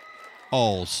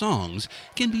 All songs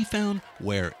can be found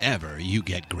wherever you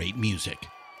get great music.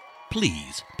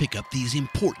 Please pick up these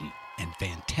important and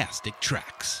fantastic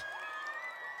tracks.